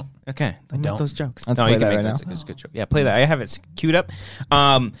 Frank? I don't. Okay, I don't. those jokes. Let's no, play you can that make right that. now. It's a good joke. Yeah, play that. I have it queued up.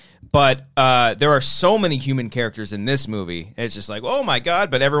 But there are so many human characters in this movie. It's just like, oh my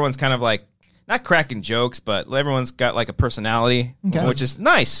god! But everyone's kind of like not cracking jokes, but everyone's got like a personality, which is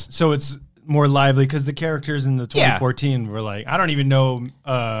nice. So it's more lively because the characters in the 2014 were like, I don't even know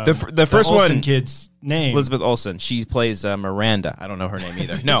the first Olsen one kid's name. Elizabeth Olsen. She plays Miranda. I don't know her name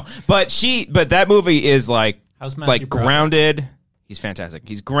either. No, but that movie is like How's Matthew Broderick? grounded. He's fantastic.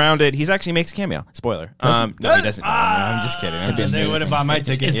 He's grounded. He's actually makes a cameo. Spoiler. No, he doesn't. No, I'm just kidding. They would have bought my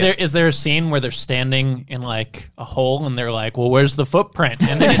ticket. Is there a scene where they're standing in like a hole and they're like, well, where's the footprint?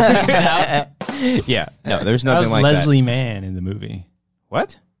 And then it zooms out. Yeah. No, there's That nothing was like Leslie Mann in the movie. that.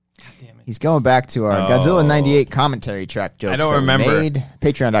 What? He's going back to our Godzilla 98 commentary track jokes. I don't that we remember. made.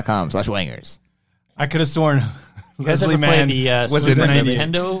 Patreon.com/Wangers. I could have sworn You guys Leslie ever play Mann the was Super in the 98.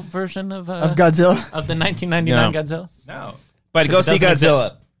 Nintendo version of Godzilla. of the 1999 No. Godzilla? No. But go Because see it doesn't Godzilla.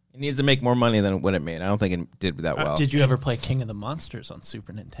 exist. It needs to make more money than what it made. I don't think it did that well. Did you ever play King of the Monsters on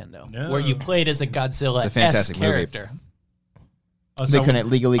Super Nintendo? No. Where you played as a Godzilla It's a fantastic movie. character. Oh, They so- couldn't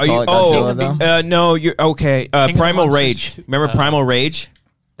legally Are call you? it Godzilla, though. No, you're okay. King of the Primal Monsters Rage. 2. Remember Primal Rage?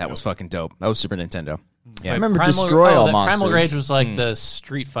 That was fucking dope. That was Super Nintendo. Yeah. I remember Destroy All that Monsters. Primal Rage was like the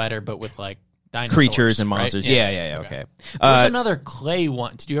Street Fighter, but with like dinosaurs. Creatures and right? monsters. Yeah. Okay. There was another clay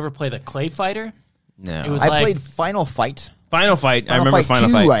one. Did you ever play the Clay Fighter? No. It was I like, played Final Fight. Final Fight. I Final remember Fight Final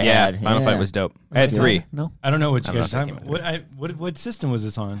 2 Fight. I Yeah, had. Final Yeah. Fight was dope. I had 3. No. I don't know what you I don't guys know are if talking that about. What system was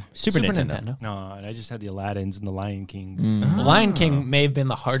this on? Super Nintendo. No, I just had the Aladdins and the Lion King. The Lion King may have been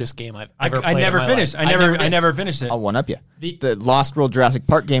the hardest game I've ever played. I never in my finished. life. I never finished it. I'll one up you. The- The Lost World Jurassic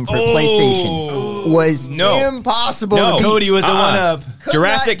Park game for PlayStation was impossible No. to beat. Cody was the one up. Could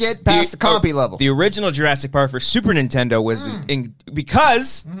Jurassic not get past the compy level. The original Jurassic Park for Super Nintendo was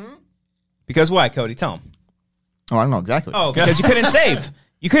because why, Cody? Tell him. Oh, I don't know exactly. Oh, because you couldn't save.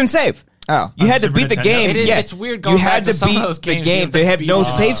 You couldn't save. Oh. You had to Super beat the Nintendo? game. It is- yeah. it's weird going You had back to to some of beat those the games, you game. have to They had beat no the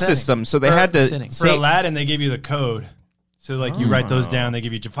save setting. system, so they Or had to setting. For save. Aladdin, they give you the code. So, like, you write those down. They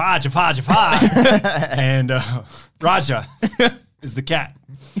give you Jafar, Jafar, Jafar. And Raja is the cat.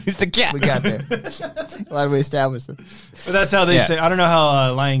 He's the cat. We got there. Glad we established it. But that's how they Yeah. say. I don't know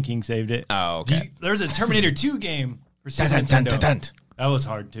how Lion King saved it. Oh, okay. There was a Terminator 2 game for Super Dun, dun, Nintendo. dun, dun, dun. That was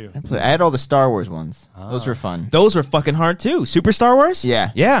hard, too. I had all the Star Wars ones. Those were fun. Those were fucking hard too. Super Star Wars? Yeah.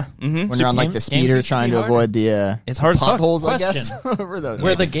 Yeah. Mm-hmm. When you're on like games- the games speeder used to trying be to harder? avoid the It's hard as fuck. potholes, I Question. guess. Over those.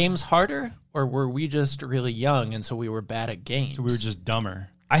 Were the games harder, or were we just really young and so we were bad at games? So we were just dumber.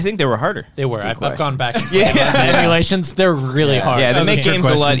 I think they were harder. They were. That's a good I've gone back. And Yeah. played the emulations. They're really hard. Yeah, they was a make trick games a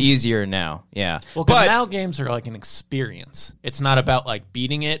lot question. easier now. Yeah. Well, because but now games are like an experience. It's not about like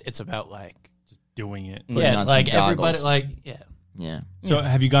beating it. It's about like Doing it. Putting yeah, on it's like some everybody goggles. like yeah. Yeah. So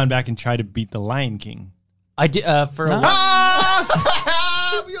have you gone back and tried to beat the Lion King? I did for a while.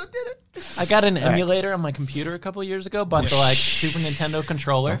 You did it. I got an emulator on my computer a couple years ago. Bought the like Super Nintendo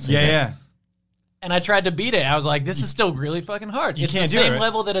controller, Yeah. and I tried to beat it. I was like, "This is still really fucking hard." You It's can't the do it, same right?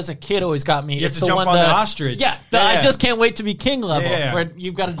 level that as a kid always got me. You have It's to the jump one on the ostrich. Yeah, Yeah, I yeah. just can't wait to be king level, Yeah. where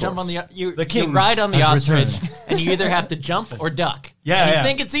you've got to jump on the The king you ride on the has ostrich, returned. and you either have to jump or duck. Yeah, and yeah. you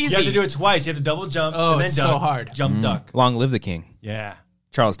think it's easy. You have to do it twice. You have to double jump Oh, and then it's duck. so hard. Jump, duck. long live the king. Yeah.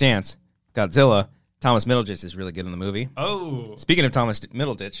 Charles Dance, Godzilla, Thomas Middleditch is really good in the movie. Oh. Speaking of Thomas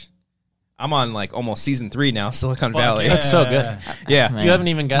Middleditch, I'm on like almost season 3 now, Silicon Valley. That's so good. Yeah. Man. You haven't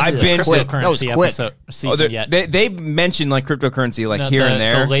even got I've to the been quick. That was cryptocurrency quick. episode Oh, season yet. they mentioned like cryptocurrency like here and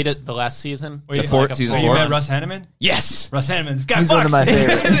there. The last season. Wait, It's the fourth like a season Have you four. met Russ Hanneman? Yes. Russ Hanneman. This guy He's fucks. one of my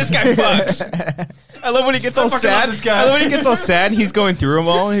favorites. This guy fucks. I love when he gets all fucking love sad. this guy. I love when he gets all sad. He's going through them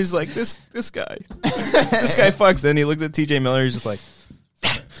all. And he's like, this guy, this guy fucks. Then he looks at TJ Miller. He's just like,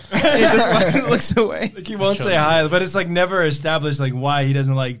 he just looks away. Like he won't say hi, but it's like never established like why he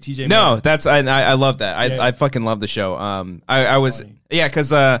doesn't like TJ. No, Miller. that's I love that. Yeah. I fucking love the show. I was funny.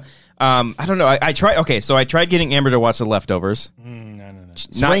 because I don't know. I tried. Okay, so I tried getting Amber to watch The Leftovers. No.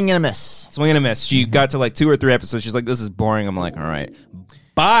 Swing and a miss. Swing and a miss. She got to like 2 or 3 episodes. She's like, "This is boring." I'm like, "All right,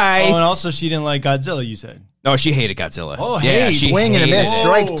 bye." Oh, and also she didn't like Godzilla. You said. No, she hated Godzilla. Oh, yeah, hey, she Swing and a hated miss. it.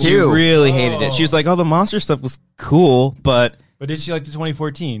 Strike Whoa. She two. really hated it. She was like, "Oh, the monster stuff was cool, but." But did she like the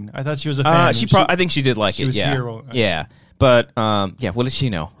 2014? I thought she was a fan. I think she did like she it. was Yeah, here when- yeah. But yeah, what did she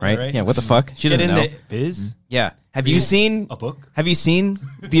know, right? Right. Yeah, what the fuck? She Get doesn't in know. the biz. Yeah. Have you seen A book? Have you seen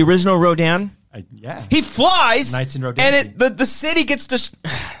the original Rodan? Yeah. He flies, Knights in Rodan. and the city gets just.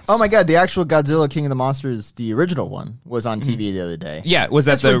 Oh my god, the actual Godzilla King of the Monsters, the original one, was on TV the other day. Yeah, was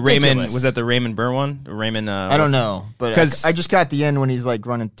that That's the ridiculous. Raymond? Was that the Raymond Burr one? Raymond? I don't know, but 'Cause- I just got the end when he's like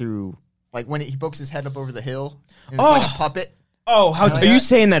running through, like when he pokes his head up over the hill. And it's like a puppet. Oh, are you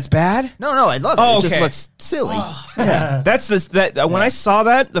saying that's bad? No, I love it. It just looks silly. Yeah. That's when I saw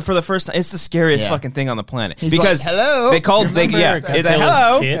that for the first time, it's the scariest fucking thing on the planet. He's because like, hello. they called it's a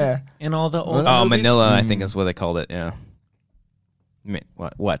hello. Kid in all the old Oh, movies? Manila, I think is what they called it. Yeah.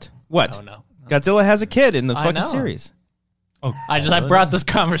 What? Oh, no. Godzilla has a kid in the I fucking know. series. Oh, I brought this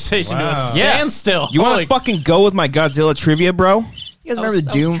conversation to a standstill. You want to fucking go with my Godzilla trivia, bro? You guys remember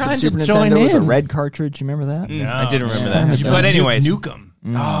the Doom for the trying Super to join Nintendo? It was a in. red cartridge. You remember that? I didn't remember that. But But anyways. Duke Nukem.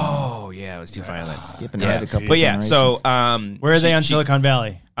 Oh, yeah, it was too violent. Skipping ahead a couple But yeah, so Where are they on Silicon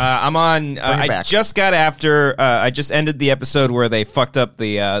Valley? I'm on. I back. just got after. I just ended the episode where they fucked up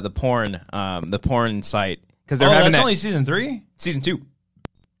the porn site because they're having that's only season 3? season 2.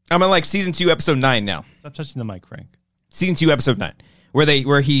 I'm on like season 2, episode 9 now. Stop touching the mic, Frank. Season 2, episode 9,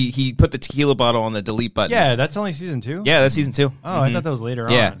 where he put the tequila bottle on the delete button. Yeah, that's only season 2? Yeah, that's season 2. Oh, I thought that was later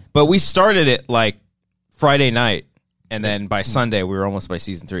Yeah, on. but we started it like Friday night, and then by Sunday we were almost by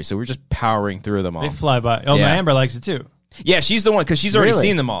season 3. So we're just powering through them all. They fly by. Oh, Yeah. my Amber likes it too. Yeah, she's the one because she's already Really?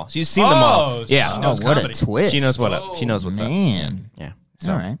 seen them all. She's seen them all. so she Yeah, knows what comedy. a twist. she knows what up. She knows what's up. Man. Yeah,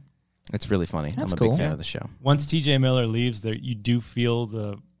 so All right. it's really funny. That's I'm a cool. big fan of the show. Once TJ Miller leaves, there you do feel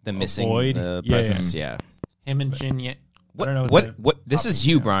the Missing void. presence. Yeah. Him and Jinya. I don't know What? This is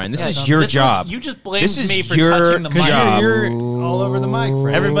you, Brian. This Yeah, is no, your this was- job. you just blamed This is me for your touching the mic. job. You're all over the mic,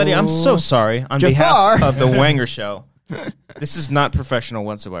 Frank. Everybody, I'm so sorry on Jafar. behalf of the Wanger show. This is not professional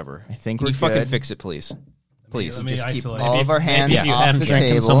whatsoever. I think Can we're you fucking good. fix it, please? Please. Let me Just keep isolate. all of our hands maybe if you off hadn't the drinking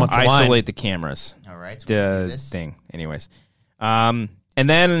table. so much wine. Isolate the cameras. All right. So we're gonna do The this. thing. Anyways. And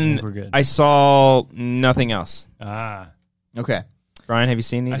then We're good. I saw nothing else. Okay. Brian, have you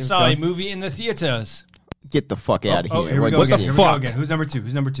seen I anything? saw a movie in the theaters. Get the fuck out of here. Here we go What the again. Here we go fuck? again. Who's number 2?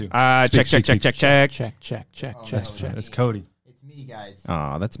 Who's number 2? Check. Check. That's Cody. It's me, guys.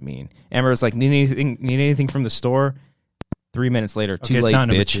 Oh, that's mean. Amber was like, need anything from the store? 3 minutes later, too Okay, late, it's not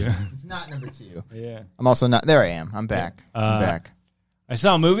number bitch. 2. It's not number 2. Yeah. I'm also not. There I am. I'm back. I'm back. I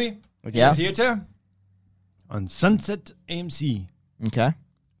saw a movie Yeah. in the theater on Sunset AMC. Okay.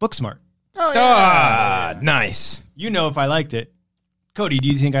 Booksmart. Oh, Ah, nice. You know if I liked it. Cody, do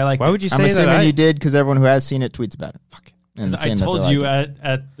you think I liked Why it? would you I'm say assuming that? you did because everyone who has seen it tweets about it. Fuck. And I saying that told they you like it.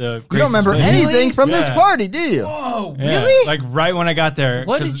 at the You Grace's don't remember wedding. anything from this Yeah. party, do you? Oh, Yeah, like right when I got there.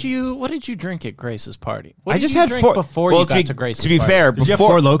 What 'cause- did you drink at Grace's party? What I did just you had drink 4 before well, you to got be, to Grace's To be party? fair, Did you have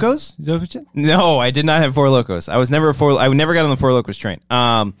before 4 Locos? Is that what you said? no, I did not have 4 Locos. I was never I never got on the 4 Locos train.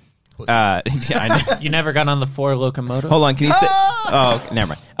 Yeah, I know. You never got on the 4 Locomotive? Hold on, can you say? Oh,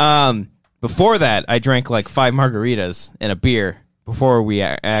 never mind. Before that, I drank like 5 margaritas and a beer before we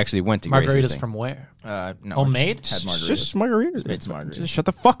actually went to Grace's Margaritas thing. from where? No. Homemade? I just had margaritas. Just margaritas. Made some margaritas. Just shut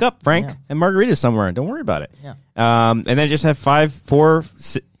the fuck up, Frank. Yeah. And margaritas somewhere. Don't worry about it. Yeah. And then I just had 6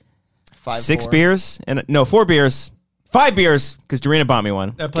 beers and 4 beers, 5 beers because Dorina bought me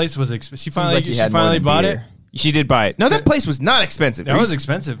one. That place was expensive. She Seems finally, like you she had more finally than bought beer. it. She did buy it. No, that place was not expensive. That was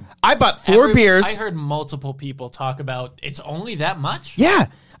expensive. I bought 4 beers. I heard multiple people talk about it's only that much. Yeah,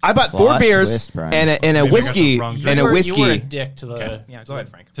 I bought 4 Plot beers twist, Brian. and a Maybe I got the whiskey wrong drink. and a You were a whiskey. dick to the. Yeah, go ahead,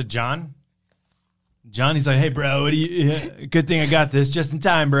 Frank. To John. John, he's like, hey, bro, what do you? Good thing I got this just in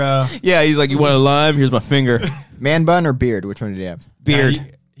time, bro. Yeah, he's like, you want a lime? Here's my finger. Man bun or beard? Which one did you have?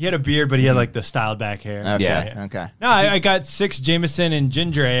 Beard. He had a beard, but he had like the styled back hair. Okay. Yeah. Okay. No, I got 6 Jameson and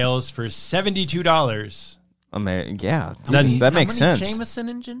ginger ales for $72. Yeah, That- that makes How many sense. Jameson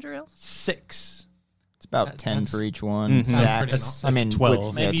and ginger ale? 6. It's about That- 10 that's- for each one. Mhm. Sounds Stacked. pretty nice. I mean, That's 12.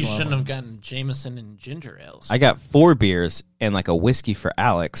 with- Maybe you 12. shouldn't have gotten Jameson and ginger ales. I got 4 beers and like a whiskey for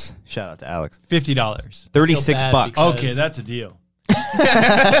Alex. Shout out to Alex. $50. 36 bad bucks. because- Okay, that's a deal.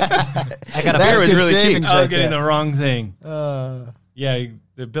 I got a That's beer was good really cheap. savings I was right getting there. the wrong thing. Yeah,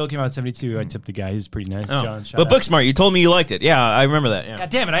 the bill came out at 72. I tipped the guy. He was pretty nice. Oh. John, shout But out. Booksmart, you told me you liked it. Yeah, I remember that. Yeah. God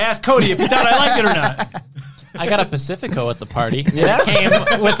damn it! I asked Cody if he thought I liked it or not. I got a Pacifico at the party. Yeah, it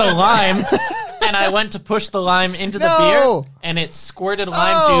came with a lime, and I went to push the lime into the No! beer, and it squirted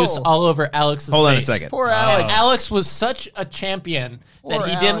lime Oh! juice all over Alex's Hold on a face. second. Poor And Alex. Alex was such a champion that Poor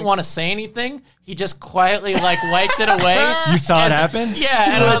he didn't Alex. want to say anything. He just quietly wiped it away. You saw it And- happen?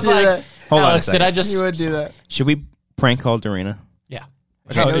 Yeah, and You I would was do like, that. Hold on a Alex, did second. I just? You would do that. Should we prank call Dorina? Yeah.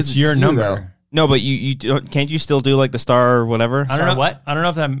 No, knows it's it's your you, number. though. No, but you don't, can't you still do like the star or whatever? I don't know what? I don't know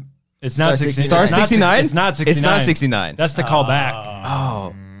if that. It's not Star 60, Star it's not 69? It's not 69. It's not 69. That's the call back.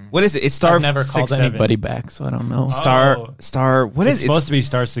 Oh, what is it? It's star. I've never called 6-7. anybody back, so I don't know. Star. What It's is it? supposed to be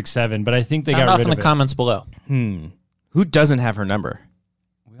star 67, but I think they Sound got off rid in of the it. comments below. Who doesn't have her number?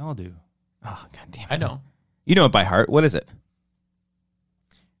 We all do. Oh, god damn it! I don't. You know it by heart. What is it?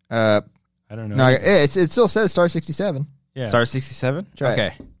 I don't know. No, it still says star 67. yeah. Star 67. Try it.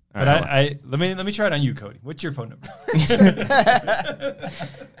 Okay. But let me try it on you, Cody. What's your phone number?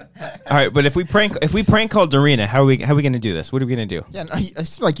 All right, but if we prank call Dorina, how are we going to do this? What are we going to do? Yeah, no, it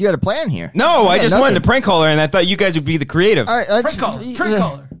seemed like you had a plan here. No, I just wanted to prank call her, and I thought you guys would be the creative. All right, Prank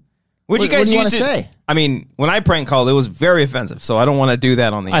caller. What you guys do you used wanna to say? I mean, when I prank called, it was very offensive, so I don't want to do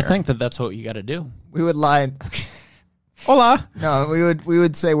that on the air. I think that's what you got to do. We would lie. Hola. No, we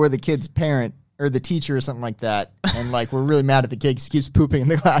would say we're the kid's parent or the teacher or something like that, and like we're really mad at the kid because he keeps pooping in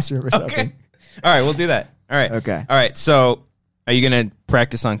the classroom or something. Okay. All right, we'll do that. All right. Okay. All right. So, are you gonna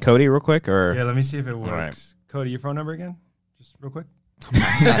practice on Cody real quick, or Yeah, let me see if it works. right. Cody, your phone number again? Just real quick.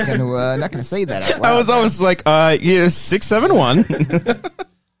 I'm not gonna say that out loud. I was almost like, 671.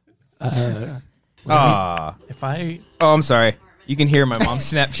 If I Oh, I'm sorry. You can hear my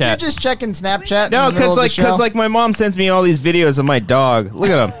mom's You're Snapchat. just checking Snapchat. No, in the middle of the show? because my mom sends me all these videos of my dog. Look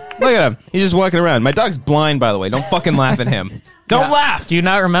at him. Look at him. He's just walking around. My dog's blind, by the way. Don't fucking laugh at him. Don't laugh. do you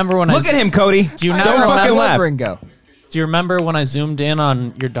not remember when Look at him, Cody. Do you I not don't know how fucking that laugh. ring go. Do you remember when I zoomed in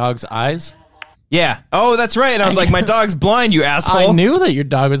on your dog's eyes? Yeah. Oh, that's right. And I was like, my dog's blind, you asshole. I knew that your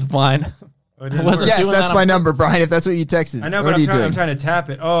dog was blind. Oh, it didn't wasn't work. Yes, doing that's that my on number, Brian. If that's what you texted, I know, what but are you doing? I'm trying to tap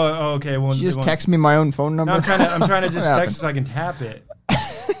it. Oh, okay. Well, Did you just text me my own phone number? No, I'm trying to just What happened? text so I can tap it,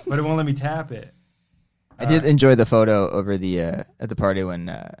 but it won't let me tap it. I did enjoy the photo over the at the party when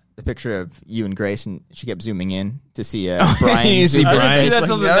the picture of you and Grace, and she kept zooming in to see Brian. You see zoom in. Brian. I didn't see that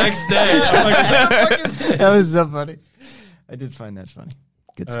until the next day. I'm like, what the fuck is this? That was so funny. I did find that funny.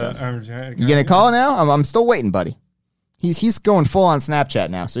 Good stuff. I'm You gonna call now? I'm still waiting, buddy. He's going full on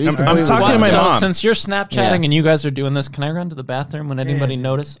Snapchat now, so he's I'm completely. talking to my So mom. since you're Snapchatting Yeah. and you guys are doing this, can I run to the bathroom? Would anybody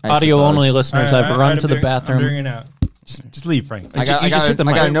notice? I Audio suppose. only listeners, I've run to the I'm bathroom. doing it now. Just leave, Frank. I got, You I just got, hit the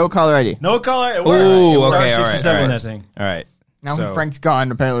I got a mic. no caller ID. No caller. It worked. Ooh, It was okay, star all right, 67 all right. that thing. All right. Now So- Frank's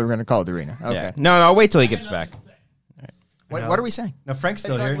gone. Apparently, we're gonna call Dorina. Okay. Yeah. No, I'll wait till he gets back. What are we saying? No, Frank's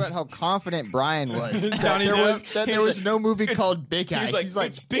still Let's talk here. about how confident Brian was that Johnny there Depp. was that there was no movie called Big Eyes. He's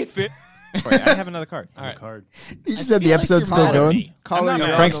like, Big Fit. Wait, I have another card. All right. Card. you just said the feel like episode's you're still mad at going. me. Caller, you're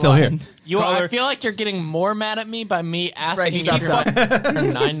on Frank's the still here. line. I feel like you're getting more mad at me by me asking Frank, you stop for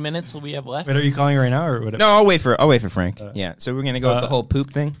 9 minutes we have left. Wait, are you calling right now or what? No, I'll wait for Frank. Yeah. So we're gonna go with the whole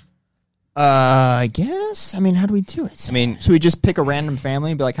poop thing. I guess. I mean, how do we do it? I mean, should we just pick a random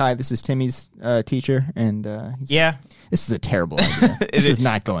family and be like, "Hi, this is Timmy's teacher," and yeah. this is a terrible idea. This is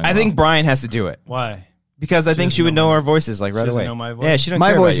not going. I think Brian has to do it Why? because I think she would know our voices like right doesn't away. know my voice? Yeah, she don't my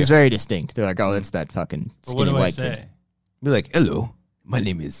care voice about is you. very distinct. They're like, "Oh, it's that fucking But what skinny do I white say? kid." Be like, hello, my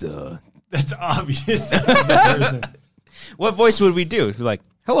name is. That's obvious. That's What voice would we do? Be like,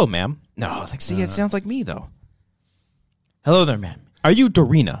 hello, ma'am. No, like, see, it sounds like me though. Hello there, ma'am. Are you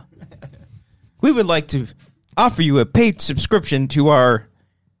Dorina? We would like to offer you a paid subscription to our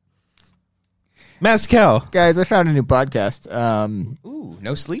Mezcal. Guys, I found a new podcast. Ooh,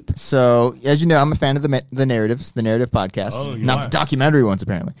 no sleep? So, as you know, I'm a fan of the narratives, the narrative podcasts, Oh, you not are. the documentary ones,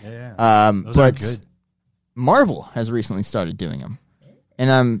 apparently. Yeah. Those are But good. Marvel has recently started doing them,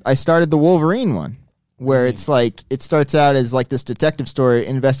 and I started the Wolverine one, where it's like it starts out as like this detective story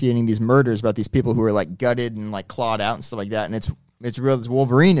investigating these murders about these people who are like gutted and like clawed out and stuff like that, and it's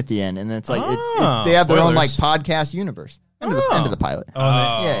Wolverine at the end, and it's like they have their own like podcast universe. End of the pilot.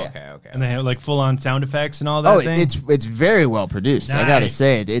 Yeah. Okay. And they have like full on sound effects and all that. Oh, thing? it's very well produced. I gotta Nice.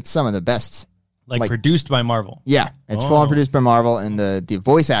 say, it's some of the best. like produced by Marvel. Yeah, it's full on produced by Marvel, and the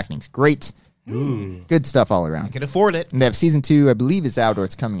voice acting's great. Ooh. Good stuff all around. Can afford it. And they have season 2, I believe, is out or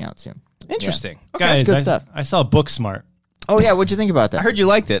it's coming out soon. Interesting. Guys, good stuff. I saw Booksmart. Oh yeah, what'd you think about that? I heard you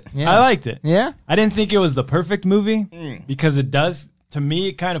liked it. Yeah. I liked it. Yeah. I didn't think it was the perfect movie because it does. To me,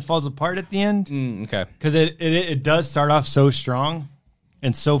 it kind of falls apart at the end Okay. because it does start off so strong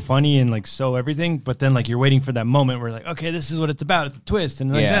and so funny and like so everything, but then like you're waiting for that moment where like, okay, this is what it's about. It's a twist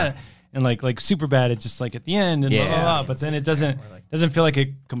and like Yeah. that. And like Superbad, it's just like at the end and blah, blah, blah. But then it doesn't feel like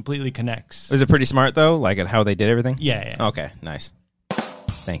it completely connects. Was it pretty smart though? Like at how they did everything? Yeah. Okay. Nice.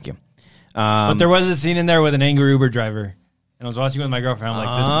 Thank you. But there was a scene in there with an angry Uber driver, and I was watching with my girlfriend. I'm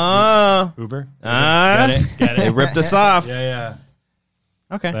like, this is Uber. Got it. They ripped us off. Yeah.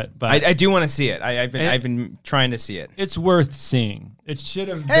 Okay. But I do want to see it. I've been trying to see it. It's worth seeing. It should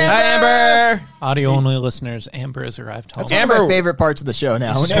have been. Hi, Amber. Audio only listeners, Amber has arrived home. That's one of my Amber- favorort parts of the show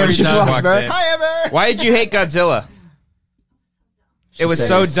now. When She Amber just just walks walks by, in. hi Amber. Why did you hate Godzilla? It was said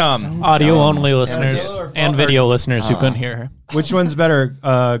so it was dumb. Audio only listeners Godzilla or and video listeners who couldn't hear her. Which one's better,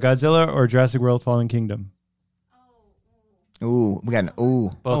 Godzilla or Jurassic World: Fallen Kingdom? Ooh, we got an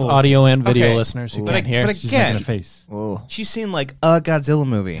ooh. Both audio and video Okay. listeners who But can't hear. but She's making a again, face. Ooh. she's seen like a Godzilla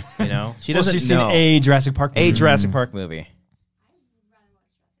movie. You know, she doesn't she's know seen a Jurassic Park movie. a Jurassic Park movie.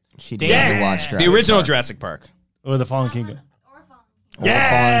 She didn't watch The original Jurassic Park. or the Fallen Kingdom.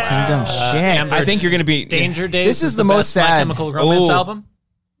 Fallen Kingdom. Shit. Amber, I think you're gonna be Danger Days. This is the best most My sad. Chemical Romance Oh. album.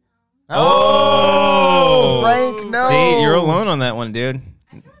 Oh, Frank, no. See, you're alone on that one, dude.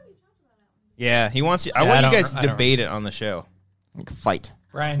 Yeah, he wants you. I Yeah, want I you don't- guys to I don't- debate it on the show. Fight.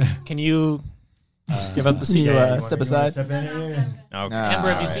 Brian, can you give up the seat? Step aside. Step in here. Okay. Amber,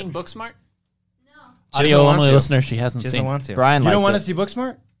 have you All seen Booksmart? She Audio doesn't want only to. listener, she hasn't She doesn't seen. want to. Brian You liked don't want it. to see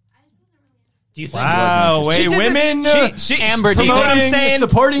Booksmart? Do you think? Wow, She wait, did women. Amber, do see you what I'm promoting, saying?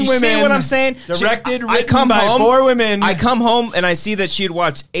 supporting You women. See what I'm saying? Directed, I written come by home, 4 women. I come home and I see that she had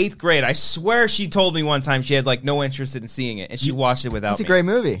watched 8th grade. I swear she told me one time she had like no interest in seeing it, and she watched it without It's a me. great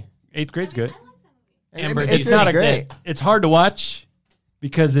movie. 8th grade's good. Amber, It's do you think not great. It's hard to watch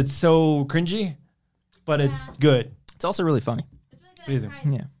because it's so cringy, but it's good. It's also really funny. Please.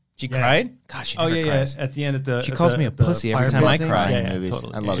 Yeah. She Yeah. cried? God, she Oh never yeah, cries. yeah. At the end, at the She at calls the- me a at the pussy every fireplace time I thing. cry. Yeah, in yeah, movies.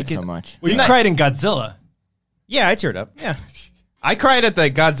 totally. I love it so much. Well, you Isn't cried in Godzilla. Yeah, I teared up. Yeah, I cried at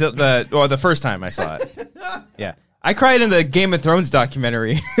the Godzilla, the first time I saw it. Yeah, I cried in the Game of Thrones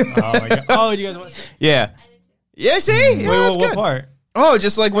documentary. Oh my god! Oh, did you guys watch? Yeah, yeah. See, yeah, Wait, that's what good. part? Oh,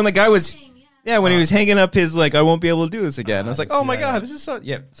 just like when the guy was, when he was hanging up his like, I won't be able to do this again. I was like, oh my god, this is so.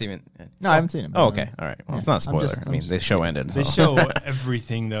 Yeah, Steven. No, I haven't seen it. Oh, okay, all right. Well, it's not a spoiler. just- I mean, the show ended. They so. show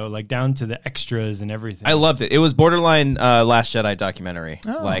everything though, like down to the extras and everything. I loved it. It was borderline Last Jedi documentary,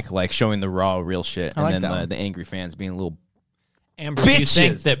 Oh. like showing the raw, real shit, I like and that then one. the angry fans being a little. Amber, do you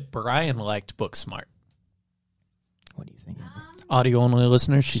think Bitches. that Brian liked Booksmart? What do you think? Audio only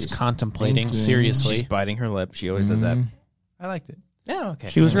listeners, she's She's contemplating thinking. seriously. She's biting her lip. She always does that. I liked it. Yeah, okay.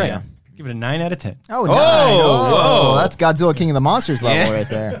 She was right. Yeah. Give it a 9 out of 10. Oh, whoa. that's Godzilla King of the Monsters level Yeah. right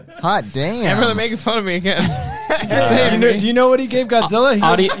there. Hot damn. Amber, they're making fun of me again. Do you know what he gave Godzilla?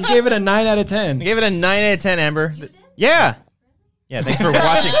 He gave it a 9 out of 10. I gave it a 9 out of 10, Amber. Yeah. Yeah, thanks for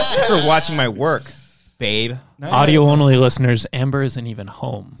watching. Thanks for watching my work, babe. Audio only listeners, Amber isn't even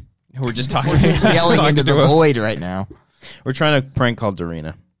home. We're just talking. yelling talking into the to her. void right now. We're trying to prank call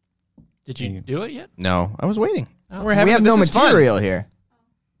Dorina. Did you do it yet? No, I was waiting. We have no material here.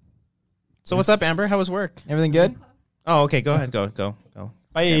 So what's up, Amber? How was work? Everything good? Oh, okay. Go ahead. Go.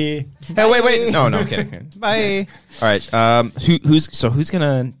 Bye. Hey, wait. No, kidding. Bye. All right. Who's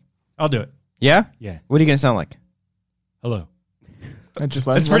gonna? I'll do it. Yeah. Yeah. What are you gonna sound like? Hello. Just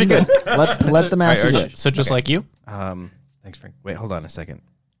let That's let pretty them good. go. Let the masters All right, do it. So just like you? Thanks, Frank. Wait, hold on a second.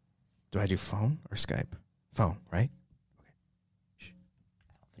 Do I do phone or Skype? Phone, right?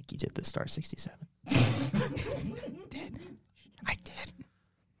 I think you did the star 67. I did.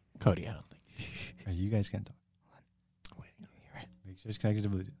 Cody, I don't think. You guys can talk. Wait, you're right. Make sure it's connected to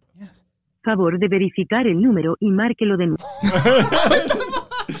Bluetooth. Yes. Favor de verificar el número y márquelo de nuevo.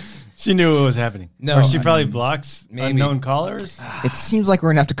 She knew what was happening. No, Or she I probably mean, blocks maybe. unknown callers. It seems like we're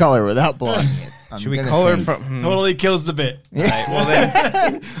going to have to call her without blocking it. I'm Should we gonna call her say from? Totally kills the bit. All right, well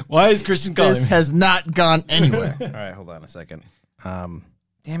then. Why is Christian calling This me? has not gone anywhere. All right, hold on a second. Damn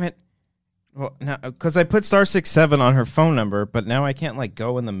it. Well, now because I put *67 on her phone number, but now I can't like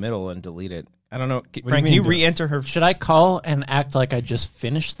go in the middle and delete it. I don't know. do you Frank, can mean you do it? re-enter her? Should I call and act like I just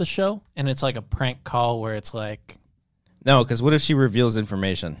finished the show? And it's like a prank call where it's like, No, because what if she reveals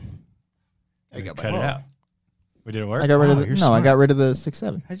information? Cut it out. Did it work? I got rid of you're I smart. got rid of the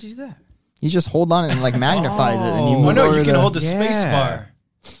 6-7. How'd you do that? You just hold on and like magnifies it, and you Oh, move Oh no, over you can the- hold the Yeah. space bar.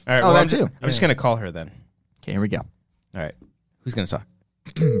 All right, Oh, that I'm too. I'm just gonna call her then. Okay, here we go. All right, who's gonna talk?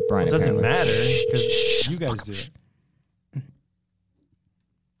 Brian. It doesn't apparently. matter because you guys do it.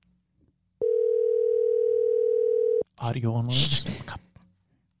 audio only.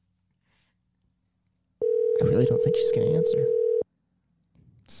 I really don't think she's going to answer.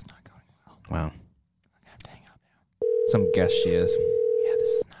 It's not going well. Wow, I'm gonna have to hang up now. some guess she is. Yeah, this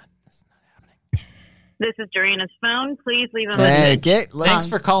is not happening. This is Dorina's phone. Please leave a message. Hey, get. Thanks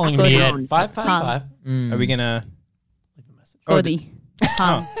for calling me at 555. Are we gonna? Cody.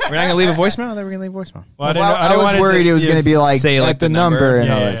 Oh, we're not gonna leave a voicemail. I thought we were gonna leave a voicemail. Well, I was worried it was going to be like say, at like, the the number. number and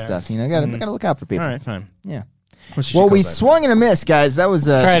Yeah, all yeah, that yeah. stuff. You know, gotta look out for people. All right, fine. Yeah. Well, she Well, should we call that. swung and a miss, guys. That was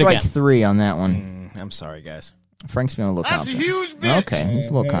Try it strike again. 3 on that one. I'm sorry, guys. Frank's feeling a little confident. Okay, he's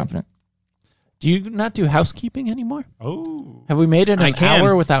a little confident. Do you not do housekeeping anymore? Oh, Have we made it I an can.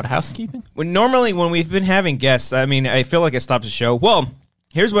 hour without housekeeping? Normally, when we've been having guests, I mean, I feel like it stops the show. Well,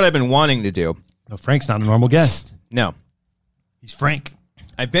 here's what I've been wanting to do. no, Frank's not a normal guest. No, He's Frank.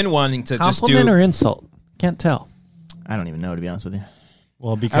 I've been wanting to just Compliment do. or insult? Can't tell. I don't even know, to be honest with you.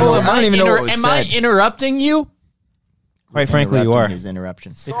 Well, because Oh, I don't even know what was Am I said. interrupting you? Quite frankly, you Interrupting are. his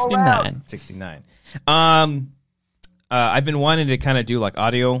interruption. 69. 69. I've been wanting to kind of do like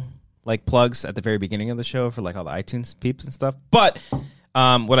audio like plugs at the very beginning of the show for like all the iTunes peeps and stuff. But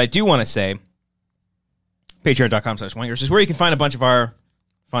what I do want to say, Patreon.com/Wangers is where you can find a bunch of our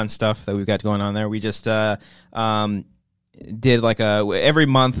fun stuff that we've got going on there. We just did like every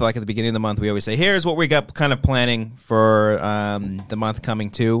month, like at the beginning of the month, we always say, here's what we got kind of planning for the month coming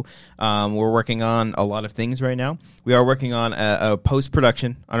to. We're working on a lot of things right now. We are working on a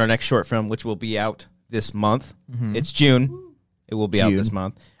post-production on our next short film, which will be out this month. Mm-hmm. It's June. It will be out this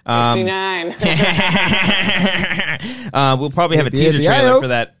month. 59. We'll probably have a teaser trailer for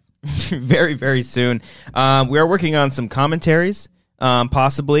that very, very soon. We are working on some commentaries,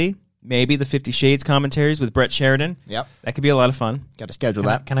 possibly. Maybe the 50 Shades commentaries with Brett Sheridan. Yep. That could be a lot of fun. Got to schedule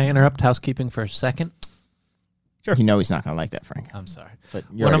that. Can I interrupt housekeeping for a second? Sure. You know he's not going to like that, Frank. I'm sorry. But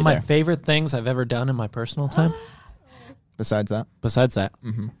you're One of my there. favorite things I've ever done in my personal time, Besides that?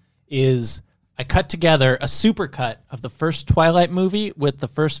 is I cut together a supercut of the first Twilight movie with the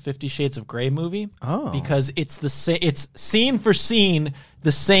first 50 Shades of Grey movie. Oh. Because it's it's scene for scene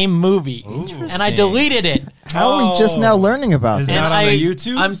the same movie. And I deleted it. How are we just now learning about Is that? that And on the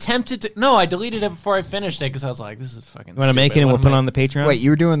YouTube? I'm tempted to... No, I deleted it before I finished it because I was like, this is fucking You want to make it and we'll put it on the Patreon? Wait, you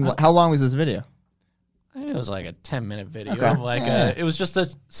were doing... How long was this video? It was like a 10-minute video. Okay. Like Yeah. it was just a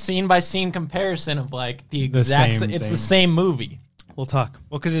scene-by-scene comparison of like the exact... same it's thing. the same movie. We'll talk.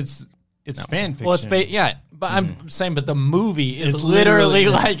 Well, because it's fan fiction. Well, it's... but I'm saying, but the movie is It's literally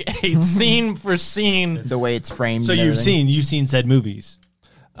literally- like a scene for scene. The way it's framed. So and you've everything? seen said movies.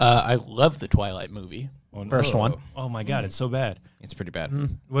 I love the Twilight movie. First one. Oh my god, it's so bad. It's pretty bad.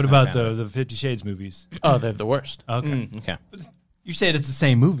 What about the 50 Shades movies? Oh, they're the worst. Okay. Okay. You said it's the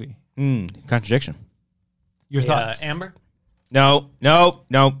same movie. Contradiction. Your thoughts? Amber? No.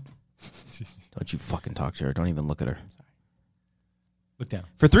 Don't you fucking talk to her. Don't even look at her. Look down.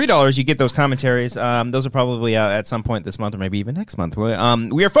 For $3, you get those commentaries. Those are probably out at some point this month or maybe even next month. We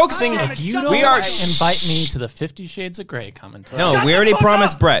are focusing. If you don't we are invite me to the 50 Shades of Grey commentary. No, we already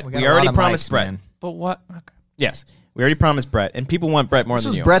promised Brett. We got We a lot already of promised mics, Brett. man. But what? Okay. Yes, we already promised Brett, and people want Brett more This than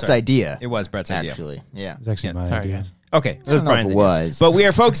was you. Brett's Sorry. idea. It was Brett's idea. Actually, yeah. It's actually my Sorry, idea. guys. Okay, that I don't know if Brian's it idea. was. But we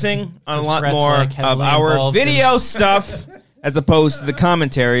are focusing on a lot Brett's, more like, of heavily our involved video stuff as opposed to the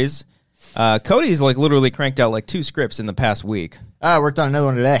commentaries. Cody's like literally cranked out like 2 scripts in the past week. I worked on another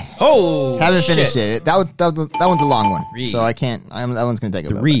one today. Oh, Haven't finished it. That one's a long one, 3. so I can't. That one's going to take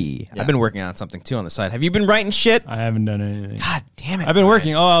a bit. 3. Yeah. I've been working on something too on the side. Have you been writing shit? I haven't done anything. God damn it! I've been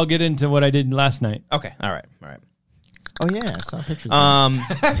working. Oh, I'll get into what I did last night. Okay, all right. Oh yeah, I saw pictures.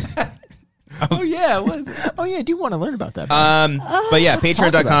 Oh yeah, what? Oh yeah, I do want to learn about that. But yeah, let's talk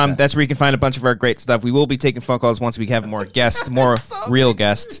about patreon.com. that. That's where you can find a bunch of our great stuff. We will be taking phone calls once we have more guests, more real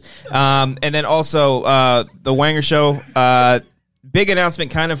guests. And then also the Wanger Show. Big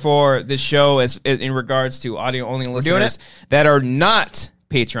announcement kind of for this show as in regards to audio-only listeners that are not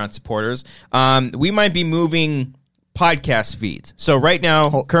Patreon supporters. We might be moving podcast feeds. So right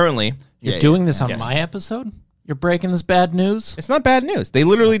now, currently... You're doing this on Yes. my episode? You're breaking this bad news? It's not bad news. They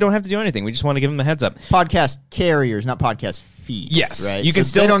literally don't have to do anything. We just want to give them a heads up. Podcast carriers, not podcast feeds. Yes, right. you can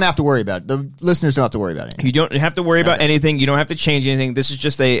still- They don't have to worry about it. The listeners don't have to worry about it. You don't have to worry about anything. You don't have to change anything. This is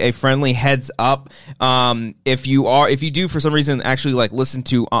just a friendly heads up. If you do for some reason actually like listen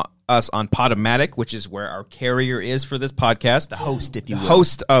to us on Podomatic, which is where our carrier is for this podcast, the host, if you will.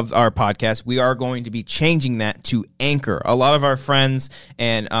 host of our podcast, we are going to be changing that to Anchor. A lot of our friends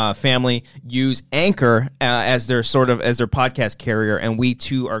and family use Anchor as their podcast carrier, and we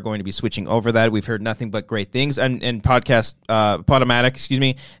too are going to be switching over that. We've heard nothing but great things, and podcast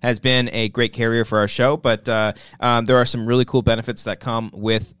Podomatic, has been a great carrier for our show. But there are some really cool benefits that come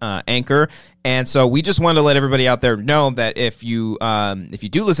with Anchor. And so we just wanted to let everybody out there know that if you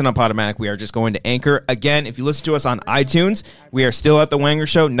do listen on Podomatic, we are just going to Anchor. Again, if you listen to us on iTunes, we are still at The Wanger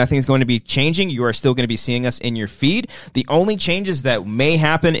Show. Nothing's going to be changing. You are still going to be seeing us in your feed. The only changes that may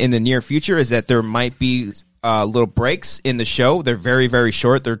happen in the near future is that there might be little breaks in the show. They're very, very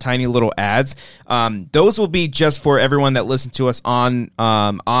short. They're tiny little ads. Those will be just for everyone that listens to us on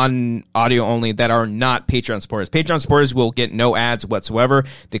audio only that are not Patreon supporters. Patreon supporters will get no ads whatsoever.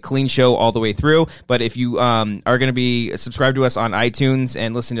 The clean show all the way through. But if you are going to be subscribed to us on iTunes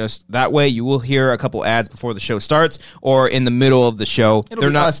and listen to us that way, you will hear a couple ads before the show starts or in the middle of the show. It'll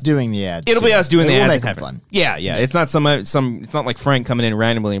be us doing the ads. It'll be us doing the we'll ads. make and them fun. Yeah. It's not some. It's not like Frank coming in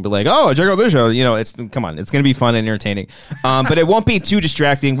randomly and be like, "Oh, check out this show." You know, come on. It's going to be fun and entertaining, but it won't be too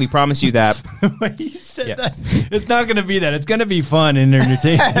distracting. We promise you that. When you said that, it's not going to be that. It's going to be fun and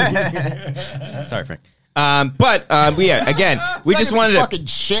entertaining. Sorry, Frank. Again, we just wanted to. Fucking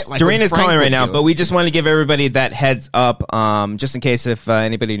shit. Like Doreen what is Frank calling would right now, do. but we just want to give everybody that heads up, just in case if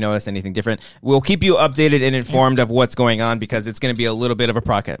anybody noticed anything different. We'll keep you updated and informed of what's going on because it's going to be a little bit of a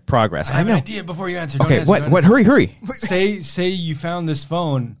progress. I have know. an idea before you answer. Don't Okay, answer, what? don't What? Hurry! answer. Say you found this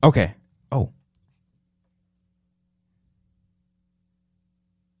phone. Okay. Oh.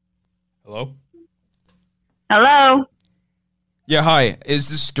 Hello? Hello. Yeah, hi. Is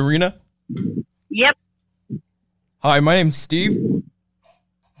this Darina? Yep. Hi, my name's Steve.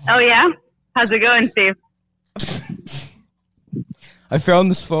 Oh yeah. How's it going, Steve? I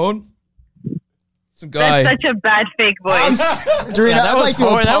found this phone. Some guy. That's such a bad fake voice. Darina, that I'd was like to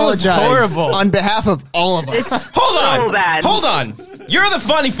that was apologize horrible. on behalf of all of us. Hold on. So bad. Hold on. You're the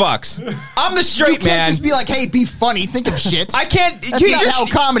funny fucks. I'm the You straight can't man. just be like, "Hey, be funny, think of shit." I can't. That's not how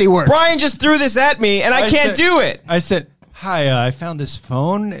comedy works. Brian just threw this at me, and I can't do it. I said, "Hi, I found this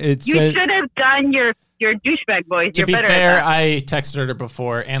phone. It You says should have done your douchebag voice. To You're be better fair, at that. I texted her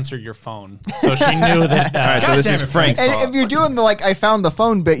before, answer your phone. So she knew that. All right, so this is Frank's And fault. if you're doing the I found the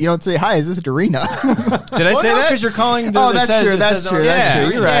phone bit, you don't say, "Hi, is this Darina?" Did I say that? Because you're calling. Oh, that's true. That's true. That's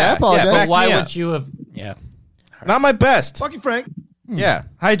true. You're right. I apologize. Yeah, but back why me would up. you have? Yeah. Not my best. Fuck you, Frank. Yeah.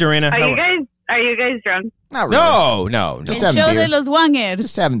 Hi, Darina. Are you guys drunk? Not really. No. Just Just having Show beer. de los Wangers.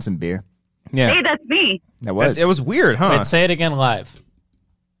 Just having some beer. yeah. Hey, that's me. That was. It was weird, huh? Wait, say it again live.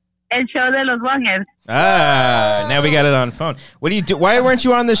 El show de los Wangers. Now we got it on phone. What do you do? Why weren't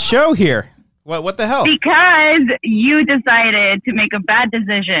you on this show here? What the hell? Because you decided to make a bad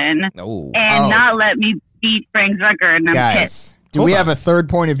decision Oh. and Oh. not let me beat Frank's record. And I'm pissed. Guys, do Hold we on. have a third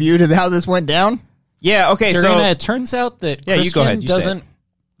point of view to how this went down? Yeah, okay, Darina, so it turns out that Yeah, you Christian go ahead, you say doesn't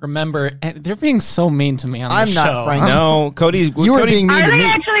remember. And they're being so mean to me on I'm the not show. Frank. no, Cody's You were being mean Are to they me.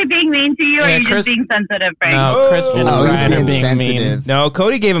 actually being mean to you, or Yeah, are you Chris- just being sensitive, Frank? No, Christian Oh, and he's Brian are being being sensitive. mean. No,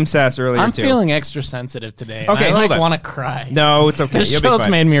 Cody gave him sass earlier I'm too. feeling extra sensitive today. Okay, and I hold on. want to cry. No, it's okay. This You'll be show's fine.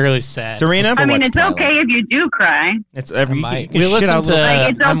 made me really sad. Darina, I mean, watch it's Twilight. okay if you do cry. it's every I might. you can We shit listened out to little-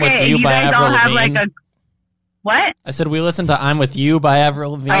 Like, it's I'm okay. With You You by guys Avril all have Lavigne. like a what? I said we listened to I'm With You by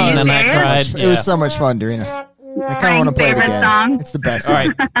Avril Lavigne, Are you and I there? cried. It was so much fun, Darina. I kind of want to play it favorite again. song? It's the best. All right,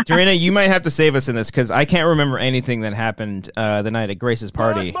 Darina, you might have to save us in this because I can't remember anything that happened the night at Grace's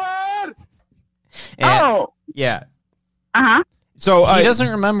party. And- Oh, yeah. uh-huh. So He doesn't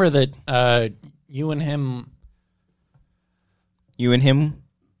remember that you and him. you and him.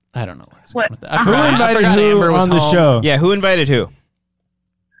 I don't know where I was What? going with that. I Who forgot- I invited forgot who Amber was on the home. show? Yeah, who invited who?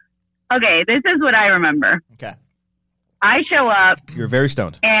 Okay, this is what I remember. Okay. I show up You're very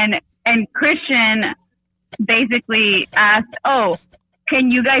stoned. and Christian basically asked, "Oh,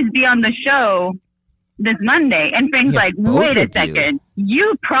 can you guys be on the show this Monday?" And Frank's Yes, like, both "Wait a of you. second,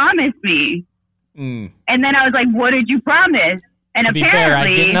 you promised me." Mm. And then I was like, "What did you promise?" And To be fair, I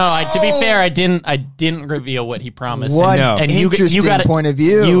apparently, didn't. No, to be fair, I didn't reveal what he promised. What No. and interesting got it, point of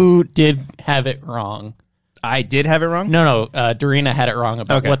view. You did have it wrong. I did have it wrong. No, Darina had it wrong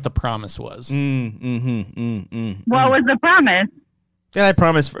about Okay. what the promise was. what was the promise? Then I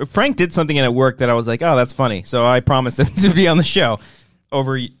promised. Frank did something at work that I was like, oh, that's funny. So I promised him to be on the show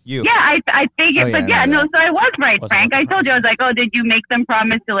over you. Yeah, I figured, Oh, yeah, but yeah, I know no. So I was right, Wasn't Frank. what I the told you, I was like, "Oh, did you make them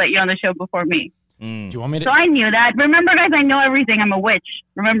promise to let you on the show before me?" Do you want me to? So I knew that. Remember, guys, I know everything. I'm a witch.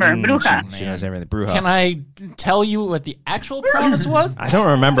 Remember, bruja. She knows everything. Bruja. Can I tell you what the actual promise was? I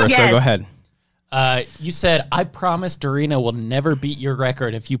don't remember, so Yes. go ahead. You said, I promise Darina will never beat your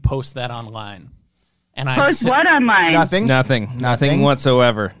record if you post that online. And I Post said what online? Nothing. Nothing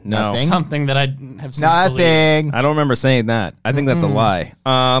whatsoever. No. Nothing. something that I have since believed. Nothing. I don't remember saying that. I think that's a lie.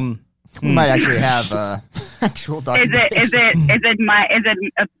 We might actually have actual Is documentation.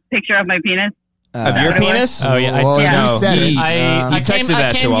 it a picture of my penis? Of your penis? Oh, yeah. Well, Yeah. you said it. I texted came, I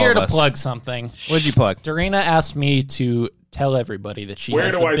that came to all here of to us. plug something. What did you plug? Darina asked me to tell everybody that she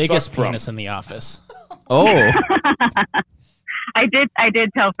has the biggest penis in the office. Oh. I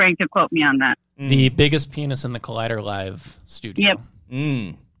did tell Frank to quote me on that. The biggest penis in the Collider Live studio.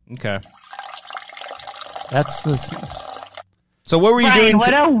 Yep. Okay. That's the... So what were you Brian, doing?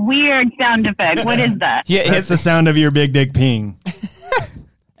 what a weird sound effect. What is that? Yeah, It's the sound of your big dick peeing.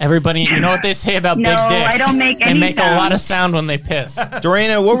 Everybody, you know what they say about No, big dicks? I don't make They any make a sound. lot of sound when they piss.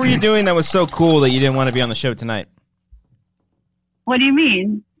 Dorena, what were you doing that was so cool that you didn't want to be on the show tonight? What do you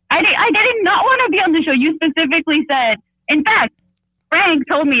mean? I did not want to be on the show. You specifically said, in fact, Frank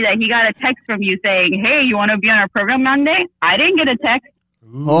told me that he got a text from you saying, "Hey, you want to be on our program Monday?" I didn't get a text.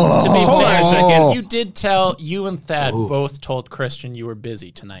 Oh, To be Hold on fair, a second. you did tell, you and Thad both told Christian you were busy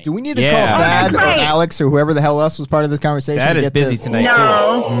tonight. Do we need to Yeah. call Oh, Thad that's or right. Alex or whoever the hell else was part of this conversation? That to is get busy this? tonight,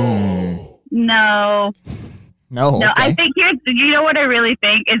 No, too. no, No. no. I Okay. think you know what I really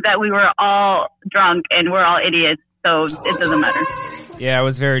think is that we were all drunk and we're all idiots, so it doesn't matter. Yeah, I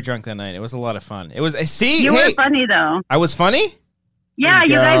was very drunk that night. It was a lot of fun. It was, see, You hey, were funny though. I was funny? Yeah, you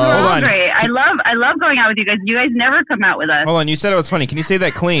go. guys were Hold all on. great. I love going out with you guys. You guys never come out with us. Hold on, you said it was funny. Can you say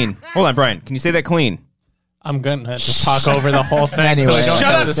that clean? Hold on, Brian. Can you say that clean? I'm going to just talk over the whole thing. Anyway, so I don't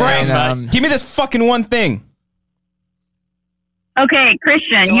Shut know up, the Brian. sound bite. Give me this fucking one thing. Okay,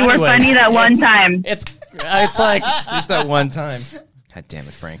 Christian, So you were anyways, funny that one time. It's like Just that one time. God damn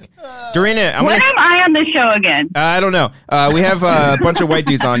it, Frank. Dorina, When am I on the show again? I don't know. We have a bunch of white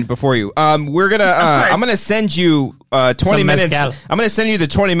dudes on before you. We're gonna. I'm gonna send you 20 Some minutes. mezcal. I'm gonna send you the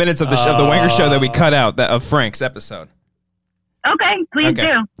 20 minutes of the show, the Wanger show that we cut out of Frank's episode. Okay, please do.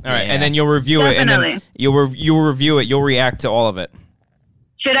 All right, and then you'll review it, and then Definitely. you'll review it. You'll react to all of it.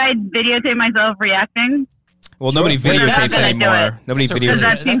 Should I videotape myself reacting? Well, nobody Wait, videotapes that's gonna do anymore. it. Nobody That's a Because videotapes. that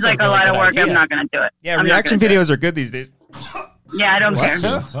That's seems a like a really lot of good work. idea. I'm not going to do it. Yeah, I'm not reaction gonna do videos are good these days. it. Yeah, I don't care.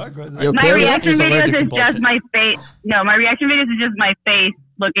 Fuck, what's that? You My okay with reaction He's allergic videos to is just bullshit. my face. No, my reaction videos is just my face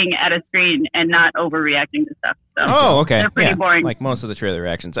looking at a screen and not overreacting to stuff. So Oh, okay. They're pretty Yeah, boring. like most of the trailer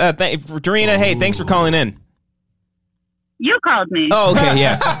reactions. Dorina, hey, thanks for calling in. You called me. Oh, okay,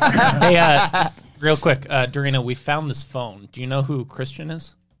 yeah. hey, real quick, Dorina, we found this phone. Do you know who Christian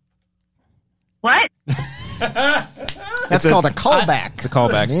is? What? That's called a callback. It's a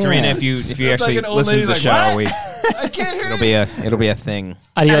callback. Yeah. Dorina, if you actually like an old listen to lady the like, show, "What?" I can't hear it'll be a thing.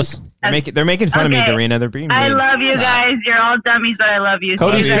 Adios. They're making fun of me, Okay. Dorina. They're being mean. I love you guys. You're all dummies, but I love you.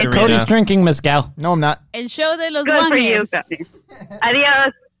 Cody's, Love you, Dorina. Cody's drinking mezcal. No, I'm not. El show de los Good for you. Wangers.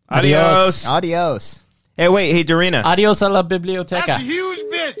 Adios. Adios. Adios. Hey, wait, hey, Dorina. Adios a la biblioteca. Oh,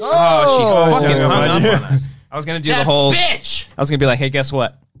 she fucking Oh, hung yeah. up on us. I was gonna do the whole. bitch. I was gonna be like, hey, guess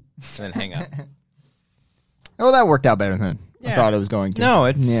what? And then hang up. Oh, that worked out better than I Yeah. thought it was going to. No,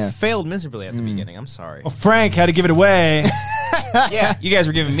 it Yeah. failed miserably at the beginning. I'm sorry. Well, Frank had to give it away. Yeah, you guys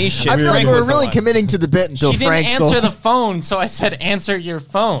were giving me shit. I feel like Frank we were was the really one. committing to the bit until She didn't Frank answer sold. the phone, so I said, answer your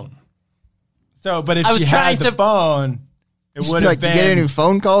phone. So, but if I was she trying had the to- phone, it would Like, have you get any been.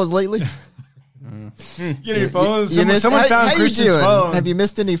 phone calls lately? Get any phones? You missed- Someone found how you Christian's doing? phone. Have you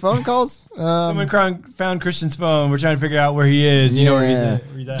missed any phone calls? Someone found Christian's phone. We're trying to figure out where he is. You know where he's Yeah. at.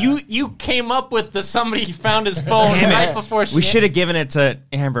 Where he's at. You came up with the somebody found his phone Damn it. right before she. We should have given it to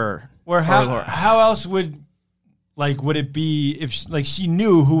Amber. Or Or how Laura. how else would it be if she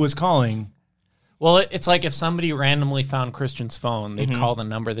knew who was calling? Well, it's like if somebody randomly found Christian's phone, they'd call the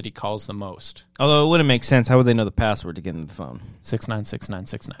number that he calls the most. Although it wouldn't make sense. How would they know the password to get into the phone?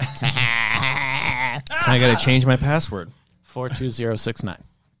 696969 I gotta change my password. 42069.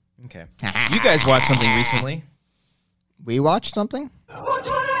 Okay. You guys watched something recently? We watched something?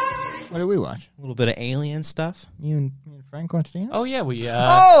 What did we watch? A little bit of alien stuff. You and Frank watched it? Oh yeah, we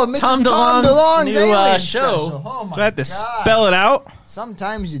Mr. Tom DeLonge's DeLonge's new Alien show. Special. Oh my Do I have to God. spell it out?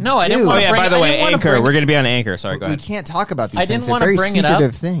 Sometimes you No, I didn't do. Oh wanna yeah. bring- By the I way, didn't wanna Anchor. bring- We're gonna be on Anchor. Sorry, go We ahead. can't talk about these I things. didn't They're wanna very bring it up.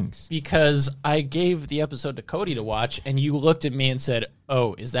 secretive things. Because I gave the episode to Cody to watch, and you looked at me and said,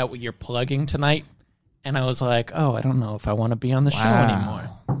 "Oh, is that what you're plugging tonight?" And I was like, "Oh, I don't know if I want to be on the show anymore."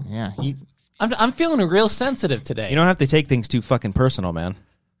 Yeah, I'm feeling real sensitive today. You don't have to take things too fucking personal, man.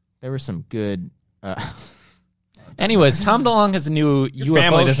 there were some good. Anyways, Tom DeLonge has a new Your UFO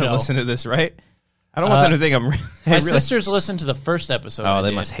family doesn't show. listen to this, right? I don't want them to think I'm. My really- sisters listened to the first episode. Oh, I they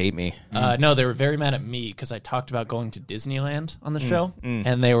did. must hate me. No, they were very mad at me because I talked about going to Disneyland on the show,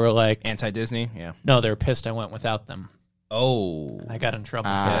 and they were like, Anti-Disney. Yeah. "No, they were pissed I went without them." Oh, I got in trouble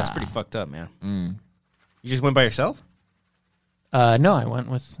yeah, for that's that. pretty fucked up, man. You just went by yourself? No, I went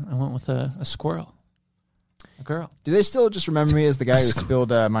with a squirrel, a girl. Do they still just remember me as the guy who spilled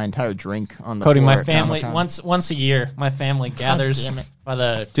my entire drink on the Cody, floor my at family Comic-Con? once a year, my family gathers damn it. by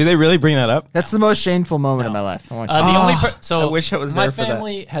the Do they really bring that up? That's the most shameful moment of my life. I want you to the know. only so I wish I was my there for that.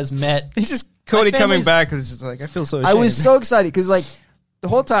 family has met. It's just Cody My coming family's- back because it's just like I feel so. Ashamed. I was so excited because like the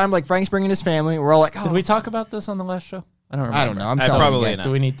whole time, like Frank's bringing his family. We're all like, Did we talk about this on the last show? I don't remember. I don't know. I'm I telling probably you. not.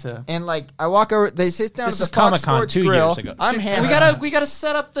 Do we need to? And like I walk over, they sit down This at is the Fox Comic-Con Sports 2 Grill. years ago. I'm hammered. We gotta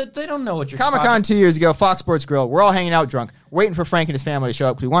set up the. They don't know what you're. Comic-Con talking- 2 years ago, Fox Sports Grill. We're all hanging out drunk, waiting for Frank and his family to show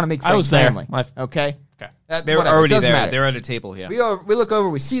up because we want to make Frank's was there. family. My- Okay? Okay. They were Whatever, already doesn't there. matter. They were at a table. Yeah. We look over,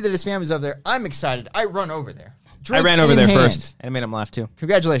 we see that his family's over there. I'm excited. I run over there. I Drink ran over in there hand. first, and it made him laugh too.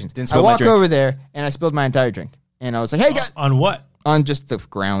 Congratulations. Didn't I spill my walk drink. over there, and I spilled my entire drink. And I was like, hey, guys. On what? On just the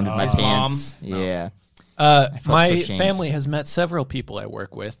ground of my His pants. Yeah. My so shamed. family has met several people I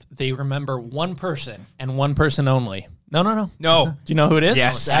work with. They remember one person and one person only. No. No. Do you know who it is?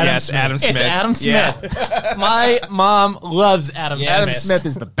 Yes, It's Adam yes, Smith. Adam Smith. It's Adam Yeah. Smith. My mom loves Adam Smith. Adam Smith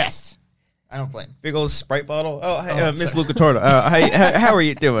is the best. I don't blame him. Big old Sprite bottle. Oh, hey, Miss Luca Torto. How are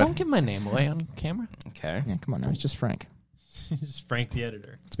you doing? Don't give my name away on camera. Okay. Yeah, come on now. It's just Frank. Just Frank the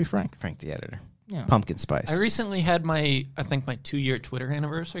editor. Let's be frank. Frank the editor. Yeah. Pumpkin spice. I recently had my 2-year Twitter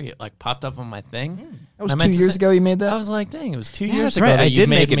anniversary. It like popped up on my thing. That was I 2 meant to years say- ago you made that? I was like, dang, it was 2 Yeah, years that's ago right. that I you did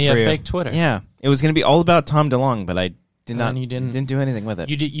made make it me for a you. fake Twitter. Yeah. It was going to be all about Tom DeLonge, but I did And not. then you didn't- do anything with it.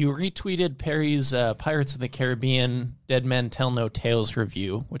 You retweeted Perry's Pirates of the Caribbean Dead Men Tell No Tales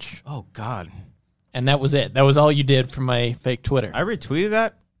review, which Oh God. And that was it. That was all you did for my fake Twitter. I retweeted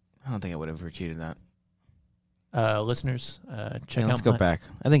that. I don't think I would have retweeted that. Listeners, check out. Let's go back.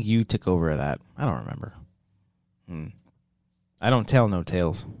 I think you took over that. I don't remember. I don't tell no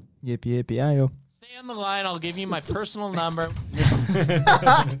tales. Yippee-yippee-I-O. Stay on the line. I'll give you my personal number.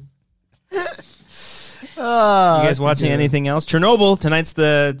 You guys watching anything else? Chernobyl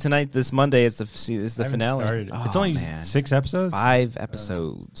this Monday is the finale. Started. Oh, It's only man. 6 episodes. 5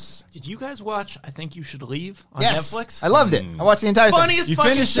 episodes. Did you guys watch I Think You Should Leave on Yes, Netflix? I loved it. I watched the entire thing. Funniest You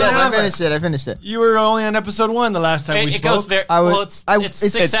fucking finished show it? Yes, ever. I finished it. You were only on episode 1 the last time we It spoke. goes very I was- well. It's it's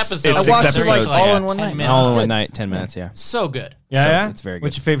 6 six- episodes. it's I six watched it like episodes, all yeah. in one 10 night. minutes. All in Good. one night, 10 minutes, yeah. So good. Yeah. It's very good.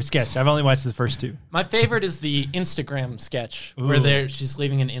 What's your favorite sketch? I've only watched the first 2. My favorite is the Instagram sketch where she's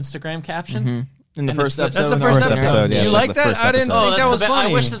leaving an Instagram caption. In the And first it's the- episode. That's the when I first was episode. there. yeah, You it's like the that? first I didn't episode. think that was funny.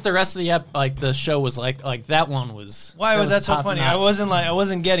 I wish that the rest of the show was like that one was. Why was that so top funny? notch. I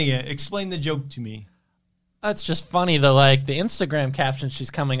wasn't getting it. Explain the joke to me. That's just funny. The Instagram caption she's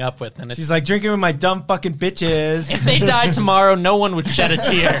coming up with, and it's She's like, drinking with my dumb fucking bitches. if they died tomorrow, no one would shed a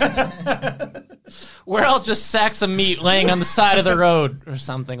tear. We're all just sacks of meat laying on the side of the road, or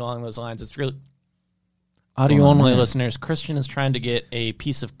something along those lines. It's really audio only listeners. Christian is trying to get a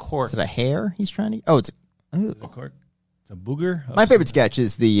piece of cork. Is it a hair he's trying to? Oh, it's It's a booger. my favorite sketch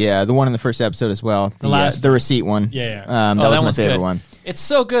is the one in the first episode as well. The receipt one. Yeah. That was my one's favorite good. one. It's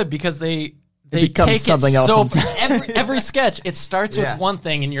so good because they becomes take something it else so in- every sketch it starts Yeah. with one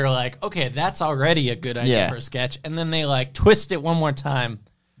thing and you're like, okay, that's already a good idea Yeah. for a sketch, and then they twist it one more time.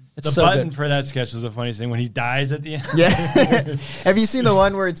 It's The so button good. for that sketch was the funniest thing when he dies at the end. Yeah. Have you seen the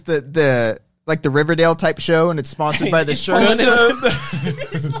one where it's the Riverdale type show and it's sponsored by the shirt?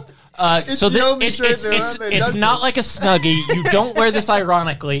 So the only shirt they have that it's does not this. like a Snuggie. You don't wear this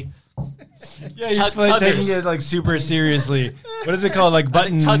ironically. Yeah, he's Tuggers. taking it super seriously. What is it called? Like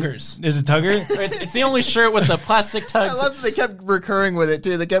button tuggers. Is it tugger? It's the only shirt with the plastic I tugs. love that they kept recurring with it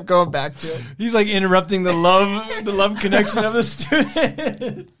too. They kept going back to it. He's like interrupting the love connection of the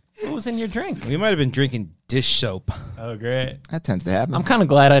student. What was in your drink? We might have been drinking dish soap. Oh, great. That tends to happen. I'm kind of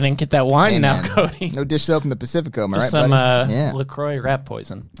glad I didn't get that wine Hey, now, man. Cody. No dish soap in the Pacifico, am I right, Just some buddy? Yeah. LaCroix rat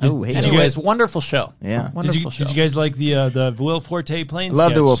poison. Oh, hey. Anyways, wonderful show. Yeah. Wonderful show. Did you guys like the Will Forte plane? Love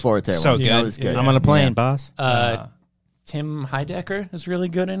sketch? the Will Forte So one. good. That was good. I'm on a plane, Yeah. boss. Tim Heidecker is really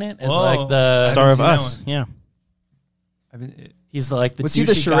good in it. As Whoa. like the Star of seen that Us. one. Yeah. he's like the Was he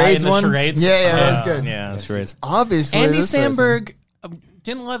the douchey guy charades in the one? charades. Yeah, that was good. Yeah, that's right. Obviously, Andy this person- Samberg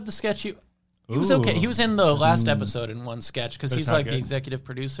didn't love the sketch. He was okay. He was in the last episode in one sketch because But he's it's not like the good. executive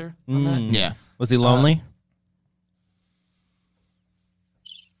producer on that. Yeah. Was he lonely?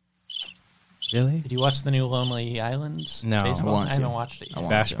 Really? Did you watch the new Lonely Islands? No. baseball? I want I haven't to. watched it I yet. want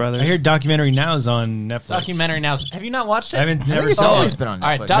Bash to. Brothers? I hear documentary now is on Netflix. Documentary now. Have you not watched it? I haven't I think never it's saw always it. been on All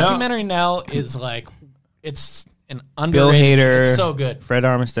right, Netflix. documentary now is like it's an Bill underrated. Hader. It's so good. Fred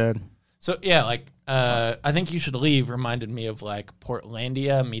Armstead. So yeah, I think You Should Leave reminded me of like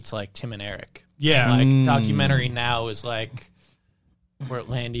Portlandia meets like Tim and Eric. Yeah. Like documentary now is like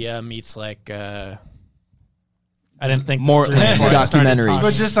Portlandia meets like I didn't think More this through before I started documentaries. talking.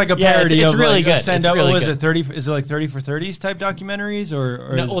 But just like a Yeah, parody it's of really like, good. Send It's up, really what was good. it 30? Is it like 30 for 30s type documentaries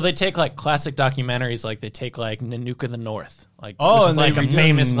or No, is- well, they take like classic documentaries, like they take like Nanook of the North, like Oh, which is and they like a redo it.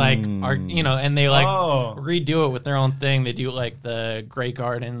 famous like art, and they like Oh. redo it with their own thing. They do like the Grey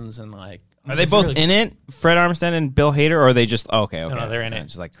Gardens and like Are they both in it? Fred Armstead and Bill Hader, or are they just okay? No, they're in it.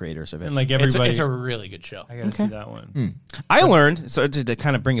 Just like creators of it. and like It's everybody. a really good show. I gotta see that one. I learned to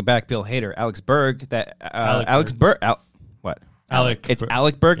kind of bring it back. Bill Hader, Alex Berg. That Alex Berg. What? Alec. It's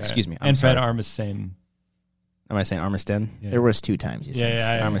Alec Berg. Yeah. Excuse me. And Fred sorry. Armisen. Am I saying Armistead? Yeah. There was 2 times you said.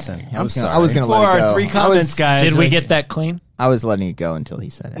 Yeah. Armisen. I was gonna For let it our go. 3 I comments, was, guys. Did we like- get that clean? I was letting it go until he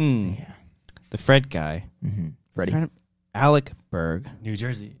said it. Mm. The Fred guy, Freddie. Alec Berg. New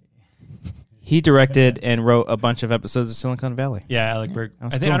Jersey? He directed and wrote a bunch of episodes of Silicon Valley. Yeah, Alec Berg. That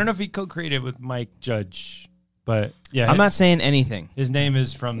was I think cool. I don't know if he co-created with Mike Judge, but yeah, I'm not saying anything. His name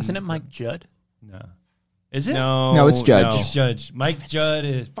is from. Isn't it Mike Judd? No, is it? No, it's Judge. It's Judge. Mike Judd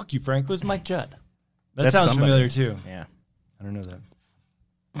is. Fuck you, Frank. Who's Mike Judd? That That's sounds somebody. familiar too. Yeah. I don't know that.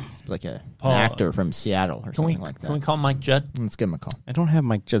 It's like an Paul- actor from Seattle or Can we something like that. can we call Mike Judd? Let's give him a call. I don't have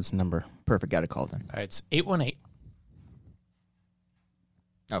Mike Judd's number. Perfect guy to call then. All right, it's 818.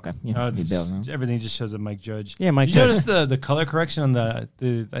 Okay. Oh, Yeah, it's he'd be able to know. just- everything just shows up Mike Judge. Yeah, Mike Did you Judge. notice the color correction on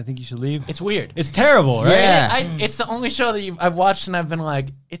the I think you should leave? It's weird. It's terrible, right? Yeah. It's the only show that I've watched and I've been like,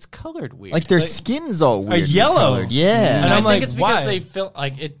 it's colored weird. Like their skin's all weird. yellow. colored. Yeah. And I I'm think like, it's because why? they film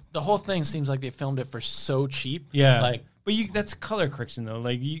like it. The whole thing seems like they filmed it for so cheap. Yeah. Like But that's color correction though.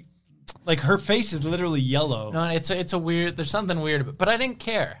 Like you Like her face is literally yellow. No, it's a weird. There's something weird, but I didn't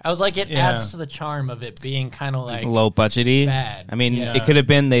care. I was like, it adds to the charm of it being kind of like low budgety. bad. I mean, it could have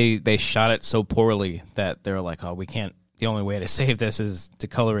been they shot it so poorly that they're like, oh, we can't. The only way to save this is to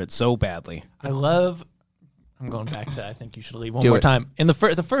color it so badly. I'm going back to I think you should leave one more time. In the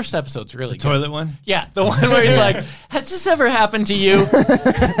first episode's really good. Toilet one? Yeah, the one where he's like, has this ever happened to you?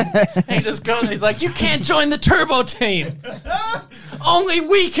 And he just goes, he's like, you can't join the turbo team. Only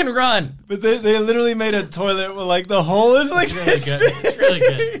we can run. But they literally made a toilet with like the hole is like It's really good. It's really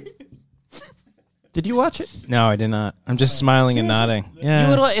good. Did you watch it? No, I did not. I'm just smiling and nodding.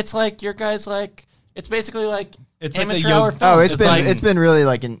 Yeah. It's like your guys like, it's basically like It's like the amateur hour yoke- film. Oh, it's been really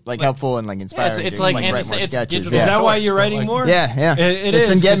like like helpful and like inspiring. it's to, like write more it's sketches. digital Is Yeah. that why shorts, you're but, writing like- more? Yeah. It It's is,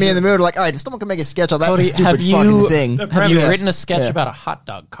 been getting me 'cause in the mood. Like, all right, if someone can make a sketch on that Cody, stupid have you fucking thing. have you Yeah. written a sketch Yeah. about a hot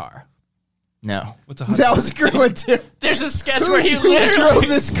dog car? No. What's a hot That was a good one too. There's a sketch Who where he drove literally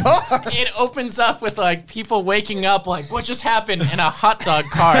this car? it opens up with like people waking up like what just happened and a hot dog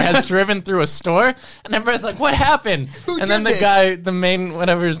car has driven through a store and everybody's like what happened and then did the this? guy the main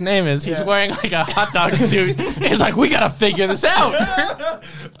whatever his name is he's wearing like a hot dog suit and he's like we gotta figure this out.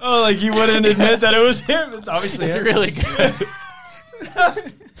 Oh, like you wouldn't admit that it was him. It's obviously It's him. really good.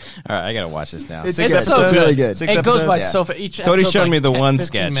 All right, I gotta watch this now. It's It's good. so It's good. really good. Six It goes by episodes? so fast. Each Cody episode's showed like me the 10, one 15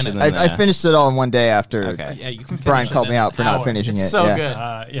 sketch, minutes. and then- I finished it all in one day after Okay. Yeah, you can. Brian finish called it me in out for an not hour. finishing It's it. So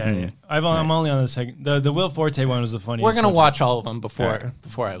Yeah. good. Yeah. I'm only on the second. The Will Forte one was the funniest. We're gonna one. watch all of them before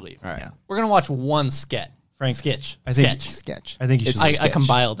I leave. All right. We're gonna watch one sketch. Frank. Sketch. I think- sketch. I think you should. I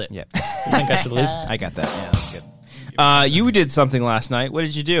compiled it. Yep. You think I should leave? I got that. Yeah, that's good. You did something last night. What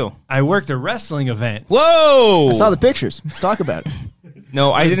did you do? I worked a wrestling event. Whoa! I saw the pictures. Let's talk about it.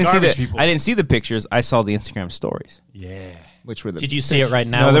 No, I didn't see garbage the. people. I didn't see the pictures. I saw the Instagram stories. Yeah. Which were the? Did you see it right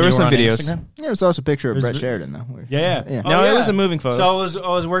now? No, when there you were some on videos. Instagram? There was also a picture of There's Brett the- Sheridan though. Yeah. Yeah. No, it was a moving photo. So I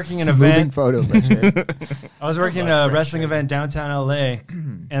was working an It's a moving event. photo of Brett Sheridan. I was working a wrestling event downtown LA,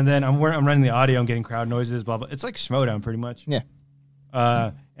 and then I'm running the audio. I'm getting crowd noises. Blah blah. It's like Schmodown pretty much. Yeah.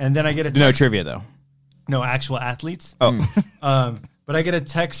 And then I get a text, no trivia though. no actual athletes. Oh, But I get a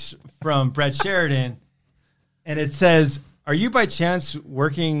text from Brett Sheridan, and it says, "Are you by chance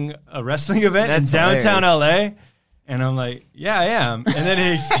working a wrestling event That's in downtown LA?" And I'm like, "Yeah, I am." And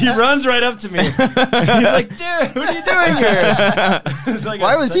then he runs right up to me. And he's like, "Dude, what are you doing here?" It's like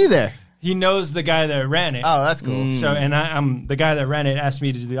Why was he there? He knows the guy that ran it. Oh, that's cool. So, and I'm the guy that ran it asked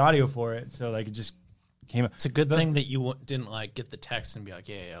me to do the audio for it. So, like, it just came up. It's a good thing that you didn't like get the text and be like,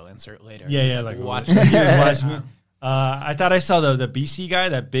 yeah, I'll insert later. Yeah, It's yeah. Like, watch he it. was watching me. I thought I saw the BC guy,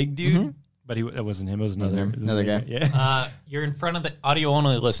 that big dude, but it wasn't him. It was another guy. Yeah. You're in front of the audio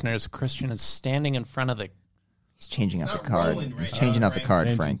only listeners. Christian is standing in front of the. He's changing out the card. He's changing out the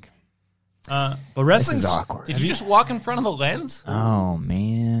card, Frank. But This wrestling is awkward. Did you just walk in front of the lens? Oh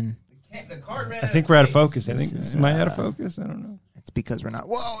man, I think we're out of focus. I think am I out of focus? I don't know. it's because we're not.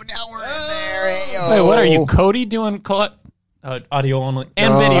 Whoa, now we're in there. Hey, Wait, what are you, Cody, doing? Audio only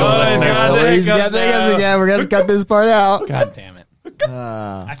and video listeners. God, there He's it goes got there it goes now. again. We're gonna cut this part out. God damn it!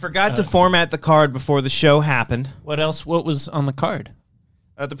 I forgot to format the card before the show happened. What else? What was on the card?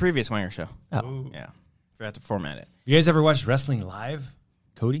 The previous Wanger show. Oh. Yeah, forgot to format it. You guys ever watch wrestling live,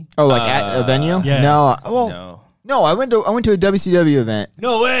 Cody? Oh, like at a venue? Yeah. No. Well, No. no. I went to a WCW event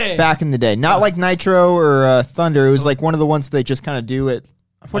No way. back in the day. Not like Nitro or Thunder. It was like one of the ones they just kind of do it.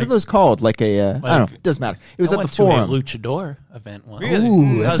 What are those called? Like a I don't know. It doesn't matter. It was I at the went to a Forum. luchador event once. Really?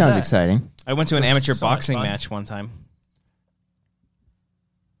 Ooh, that How's sounds that? exciting. I went to an amateur so much boxing fun. match one time.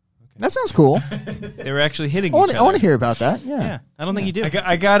 That sounds cool. They were actually hitting I want each other. to hear about that. Yeah. Yeah, I don't think you do.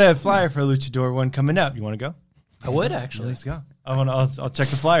 I got a flyer for a luchador one coming up. You want to go? I would actually. Let's go. I'll check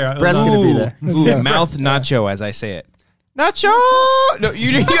the flyer out. Brad's gonna be there. Ooh, mouth nacho as I say it. Nacho! No,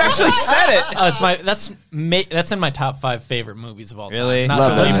 you actually said it. Oh, that's in my top 5 favorite movies of all time. Really? Not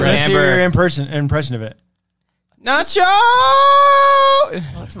Love the that. Libre. Let's hear Amber. your impression of it. Nacho! Well,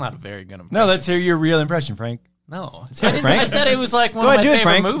 that's not a very good impression. No, let's hear your real impression, Frank. No. it, I Frank. said it was like one Go of ahead, my do it,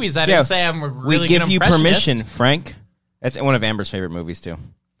 favorite Frank. movies. I Yeah. didn't say I'm a really We give good you impressionist. permission, Frank. That's one of Amber's favorite movies too.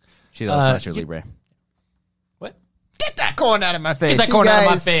 She loves Nacho Libre. What? Get that corn out of my face. Get that See, corn out of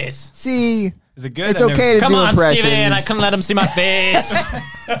my guys? face. See, Is it good? it's okay to Come do on, impressions. Steven. I couldn't let him see my face.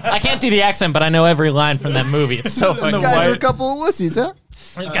 I can't do the accent, but I know every line from that movie. It's so These fucking guys are a weird. couple of wussies, huh?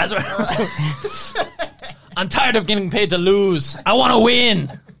 These guys are. I'm tired of getting paid to lose. I want to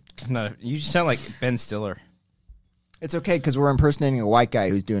win. No, you just sound like Ben Stiller. It's okay because we're impersonating a white guy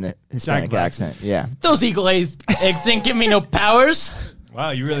who's doing a Hispanic Black. accent. Yeah. Those eagle eggs didn't give me no powers.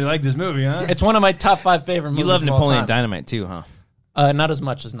 Wow, you really like this movie, huh? It's one of my top 5 favorite movies. You love of all Napoleon time. Dynamite too, huh? Not as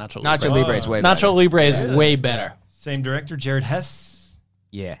much as Nacho Libre. Nacho Libre is way better. Nacho Libre is way better. Same director, Jared Hess.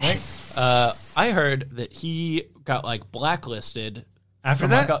 Yeah. I heard that he got like blacklisted After from,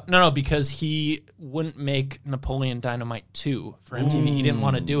 that? like, no, because he wouldn't make Napoleon Dynamite 2 for MTV. He didn't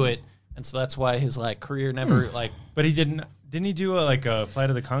want to do it, and so that's why his like career never like. But he didn't he do a Flight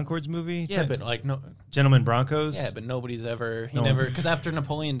of the Conchords movie? Yeah, but like no. Gentlemen Broncos? Yeah, but nobody's ever. He never because after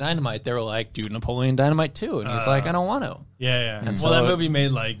Napoleon Dynamite, they were like, "Do Napoleon Dynamite 2," and he's like, "I don't want to." Yeah. And Well, so that movie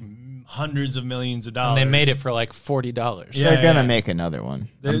made like hundreds of millions of dollars. And they made it for like $40. Yeah. They're gonna make another one.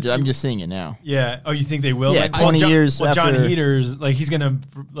 I'm just seeing it now. Yeah. Oh, you think they will? Yeah, Like, 20 years John after- Heater's like he's gonna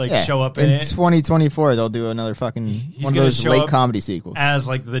like Yeah. show up in it 2024. They'll do another fucking one of gonna those show late up comedy sequels. as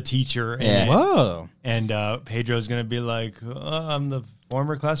like the teacher. In Yeah. it. Whoa. And Pedro's gonna be like, I'm the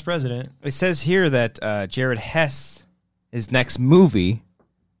former class president. It says here that Jared Hess, his next movie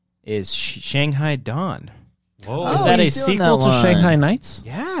is Shanghai Dawn. Whoa. Is Oh, that a he's doing sequel that to one. Shanghai Nights?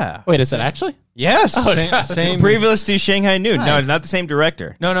 Yeah. Wait, is it actually? Yes. Same. Previous to Shanghai Noon. No, Nice. not the same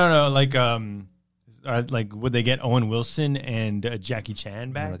director. No. Like would they get Owen Wilson and Jackie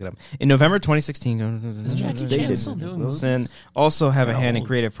Chan back? Look it up. In November 2016, Jackie Chan still doing Wilson also have a hand in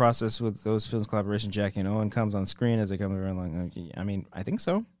creative process with those films collaboration. Jackie and Owen comes on screen as they come around. Like, I mean, I think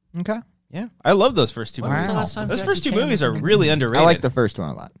so. Okay. Yeah, I love those first two When was movies. the last time Those Jackie first two Chan movies was are in- really underrated. I like the first one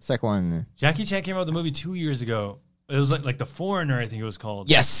a lot. Second one, Jackie Chan came out with a movie 2 years ago. It was like The Foreigner, I think it was called.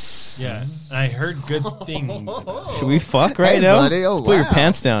 Yes. Yeah. And I heard good things about it. Should we fuck right Hey, now? buddy. Oh, Pull your wow.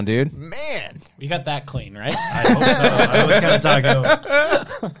 pants down, dude. man. We got that clean, right? I hope so. I was kind of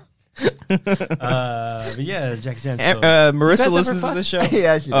talking. But yeah, Jackie Chan. Marissa ever listens to fuck? the show.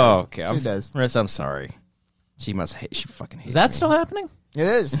 Yeah, she does. Oh, okay. She does. Marissa, I'm sorry. She must hate. She fucking hates Is that me. still happening? It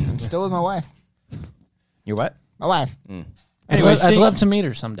is. I'm still with my wife. You what? My wife. Anyway, I'd love to meet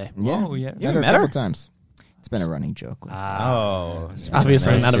her someday. Yeah. Oh, yeah. Met You her a met couple her? times. It's been a running joke. With Oh,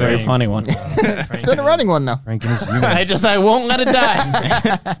 Obviously, not a very Frank. funny one. It's been a running one, though. Frank and his humor. I won't let it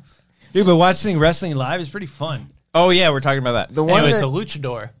die. Dude, but watching wrestling live is pretty fun. Oh yeah, we're talking about that. The one Anyways, that, the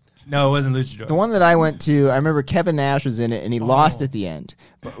Luchador. No, it wasn't Luchador. the one that I went to, I remember Kevin Nash was in it, and he lost at the end.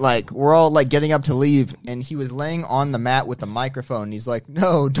 But like, we're all like getting up to leave, and he was laying on the mat with the microphone. And he's like,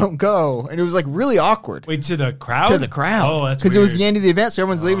 "No, don't go," and it was like really awkward. Wait, to the crowd? To the crowd. Oh, that's because it was weird. the end of the event, so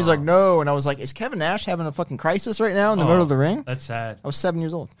everyone's leaving. He's like, "No," and I was like, "Is Kevin Nash having a fucking crisis right now in the middle of the ring?" That's sad. I was 7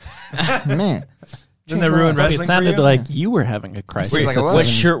 years old. Man, Didn't that ruin wrestling It sounded for you? like you were having a crisis. Wait, like, what? What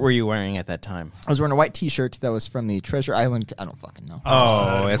shirt were you wearing at that time? I was wearing a white T-shirt that was from the Treasure Island. I don't fucking know. Oh,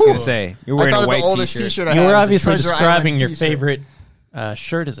 I was gonna say you're wearing I a thought white the oldest T-shirt. T-shirt I You had were was a obviously Treasure describing Island your T-shirt. favorite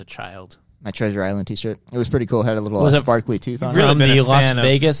shirt as a child. My Treasure Island T-shirt. It was pretty cool. It had a little Was it sparkly tooth on really From been the a Las fan of-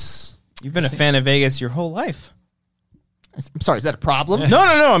 Vegas. You've been a fan of Vegas your whole life. I'm sorry, is that a problem? No.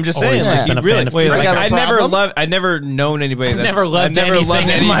 I'm just saying. Always Like, been you a really, fan of wait, Vegas. like, I got a problem? I've never known anybody. I've That's, never loved I've never anything loved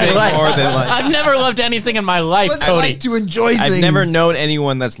in my anything life. more than like. I've never loved anything in my life, But I Cody. like to enjoy things. I've never known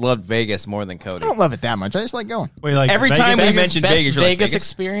anyone that's loved Vegas more than Cody. I don't love it that much. I just like going. Wait, like Every Vegas? time we Best- mentioned best Vegas, you're like, Vegas?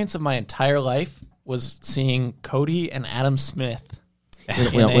 experience of my entire life was seeing Cody and Adam Smith.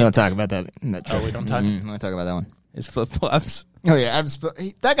 We don't talk about that. In that trip. we don't talk- We don't talk about that one. His flip flops. Oh yeah,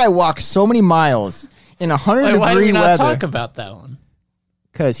 that guy walked so many miles in 100 Why do we degree not weather talk about that one?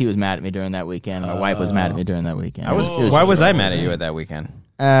 because he was mad at me during that weekend. My wife was mad at me during that weekend. Why was I mad at you at that weekend?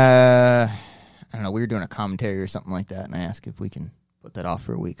 I don't know. We were doing a commentary or something like that, and I asked if we can put that off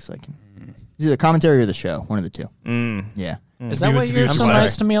for a week so I can. It's either the commentary or the show, one of the two. Yeah, Is that why to be you're so sorry.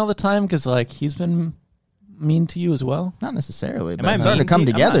 nice to me all the time? Because like he's been mean to you as well. not necessarily, but I it's starting mean to come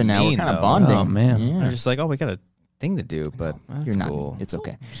to you? I'm together not now. We're mean, kind of though. bonding. Oh, man. Yeah. I'm just like, oh, we got a thing to do, but that's You're not. cool. It's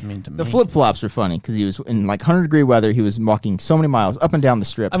okay. Just mean to The me. flip flops were funny because he was in like 100 degree weather. He was walking so many miles up and down the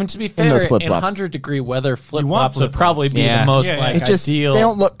strip. I mean, to be in fair, those in flip-flops. 100-degree weather, flip want flops would probably be Yeah. the most Yeah, yeah. like it just ideal. they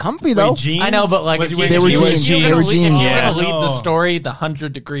don't look comfy though. Wait, jeans? I know, but like Was if he you, wearing They were jeans. if They were if jeans. you're Yeah. gonna lead the No. story, the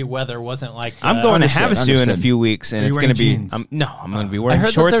 100-degree weather wasn't like. I'm going to Understood, Havasu in a understood. few weeks, and Are you it's going to wearing be. jeans? I'm going to be I wearing heard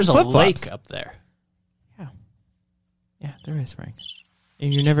that shorts there's and a flip flops. lake up there. Yeah, there is, Frank.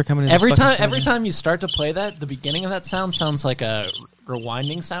 And you're never coming in. Every time you start to play that, the beginning of that sound sounds like a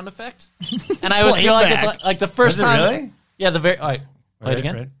rewinding sound effect, and I always Play feel it like it's back. like the first Was it time. really? Yeah, the very. All right, play it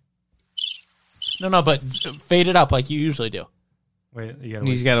again. Right. No, but fade it up like you usually do. Wait, you gotta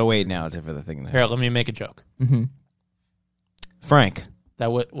He's wait. got to wait now for the thing. Here, let me make a joke. Frank, That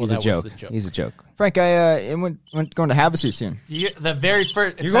he's that a joke. was the joke. He's a joke. Frank, I went going to Havasu soon. The very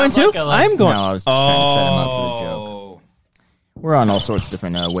first. You're going to? I'm going. No, I was trying to set him up for the joke. We're on all sorts of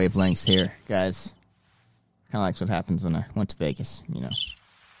different wavelengths here, guys. Kind of like what happens when I went to Vegas. You know,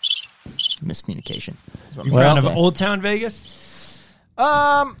 miscommunication. is what I'm You trying fan to of say. Old Town Vegas?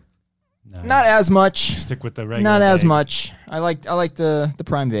 No. Not as much. Stick with the regular. Not as Vegas. much. I like the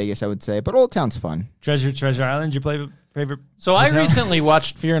Prime Vegas, I would say, but Old Town's fun. Treasure Island. You play Favorite. So I hotel? recently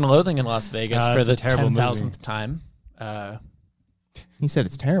watched Fear and Loathing in Las Vegas for That's the a terrible 10,000th movie. time. He said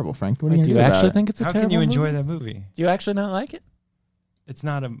it's terrible, Frank. What are Do you you gonna do actually about think it's a How terrible can you enjoy movie? that movie? Do you actually not like it? It's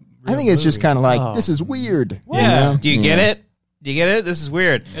not a. it? I think it's just kind of like, this is weird. Yeah. Do you get it? Do you get it? This is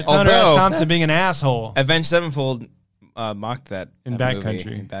weird. It's Hunter S. Although Thompson being an asshole. Avenged Sevenfold mocked that In that Bad movie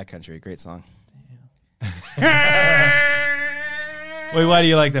Country. In Bad Country, great song. Wait, why do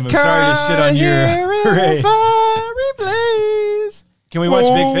you like that movie? Sorry to shit on your parade. Can we watch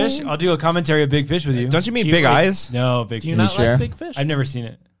Big Fish? I'll do a commentary of Big Fish with you. Don't you mean Do you Big like- Eyes? No, Big Do you Fish. not share? like Big Fish? I've never seen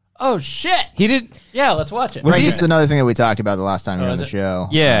it. Oh, shit. He did. Yeah, let's watch it. Was Frank, he- this is another thing that we talked about the last time you were on is the it? show.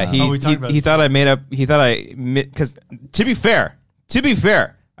 Yeah, we talked about he it. thought I made up. He thought because to be fair,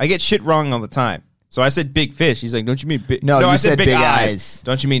 I get shit wrong all the time. So I said Big Fish. He's like, don't you mean big? No, you I said Big Eyes.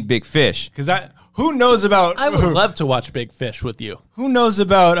 Don't you mean Big Fish? Because who knows about? I would love to watch Big Fish with you. Who knows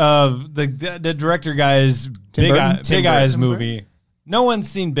about the director guy's Big Burton? Eyes movie? No one's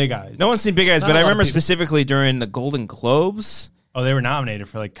seen Big Eyes. No one's seen Big Eyes, Not but a I lot of remember people. specifically during the Golden Globes. Oh, they were nominated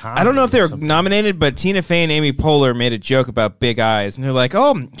for like comedy. I don't know if they or were something. nominated, but Tina Fey and Amy Poehler made a joke about Big Eyes, and they're like,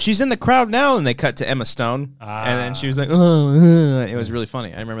 "Oh, she's in the crowd now," and they cut to Emma Stone, and then she was like, "Oh," it was really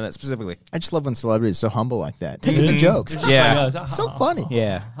funny. I remember that specifically. I just love when celebrities are so humble like that. Taking the Mhm. jokes. It's just Yeah. like, So funny.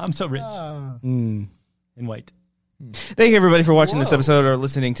 Yeah. I'm so rich Mm. and white. Thank you, everybody, for watching this episode or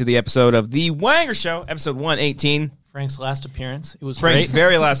listening to the episode of The Wanger Show, episode 118. Frank's last appearance. It was Frank's great.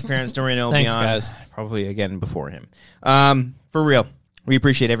 very last appearance during El Thanks, Beyond. guys. Probably again before him. For real. We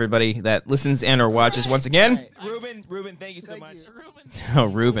appreciate everybody that listens and or watches once again. Ruben, thank you so much. Oh,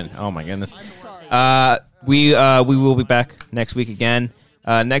 Ruben. Oh my goodness. We will be back next week again.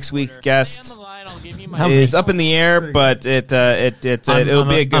 Next week's guest is up in the air, but it'll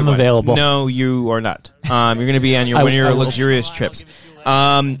be a good I'm one. available. No, you are not. You're going to be on one of your luxurious trips.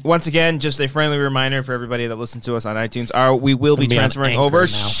 Once again, just a friendly reminder for everybody that listens to us on iTunes: we will be Gonna be on transferring Anchor over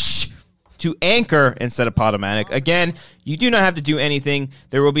now. to Anchor instead of Podomatic. Again, you do not have to do anything.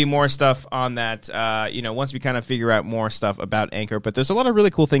 There will be more stuff on that. Once we kind of figure out more stuff about Anchor, but there's a lot of really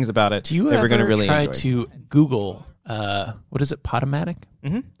cool things about it Do you that ever we're going to really try enjoy. to Google, what is it, Podomatic?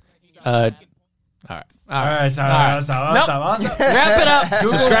 Mm-hmm. All right. All right, stop. Wrap it up.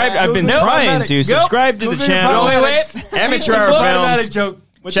 Subscribe. I've been Nope. trying to subscribe to the channel. Wait. Amateur Hour Films. joke.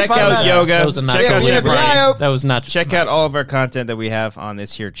 Check out yoga. That was a not Check out joke. Jeopardy. That was not. Check out all of our content that we have on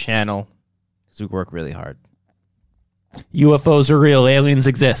this here channel. Because we work really hard. UFOs are real. Aliens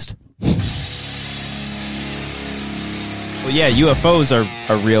exist. Well, yeah, UFOs are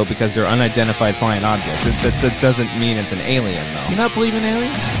real because they're unidentified flying objects. That doesn't mean it's an alien, Do though. you not believe in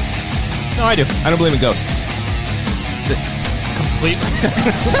aliens? No, I do. I don't believe in ghosts. Completely.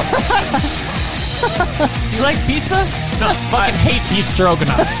 Do you like pizza? No, fucking hate beef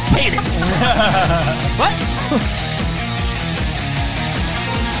stroganoff. Hate it. What?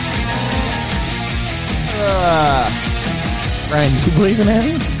 Ryan, do you believe in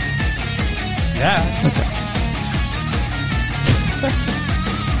aliens? Yeah.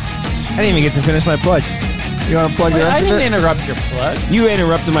 I didn't even get to finish my plug. You want to plug the Wait, I rest of didn't it? interrupt your plug. You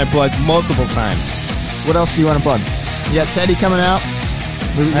interrupted my plug multiple times. What else do you want to plug? You got Teddy coming out.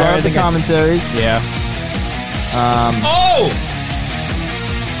 We brought up the think I- commentaries. Yeah. Oh!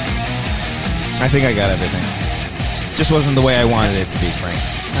 I think I got everything. Just wasn't the way I wanted it to be, Frank.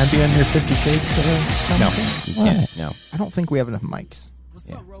 I'd be on your 50 Shades No, you can't. No. I don't think we have enough mics. What's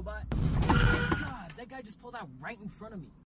up, robot? God, that guy just pulled out right in front of me.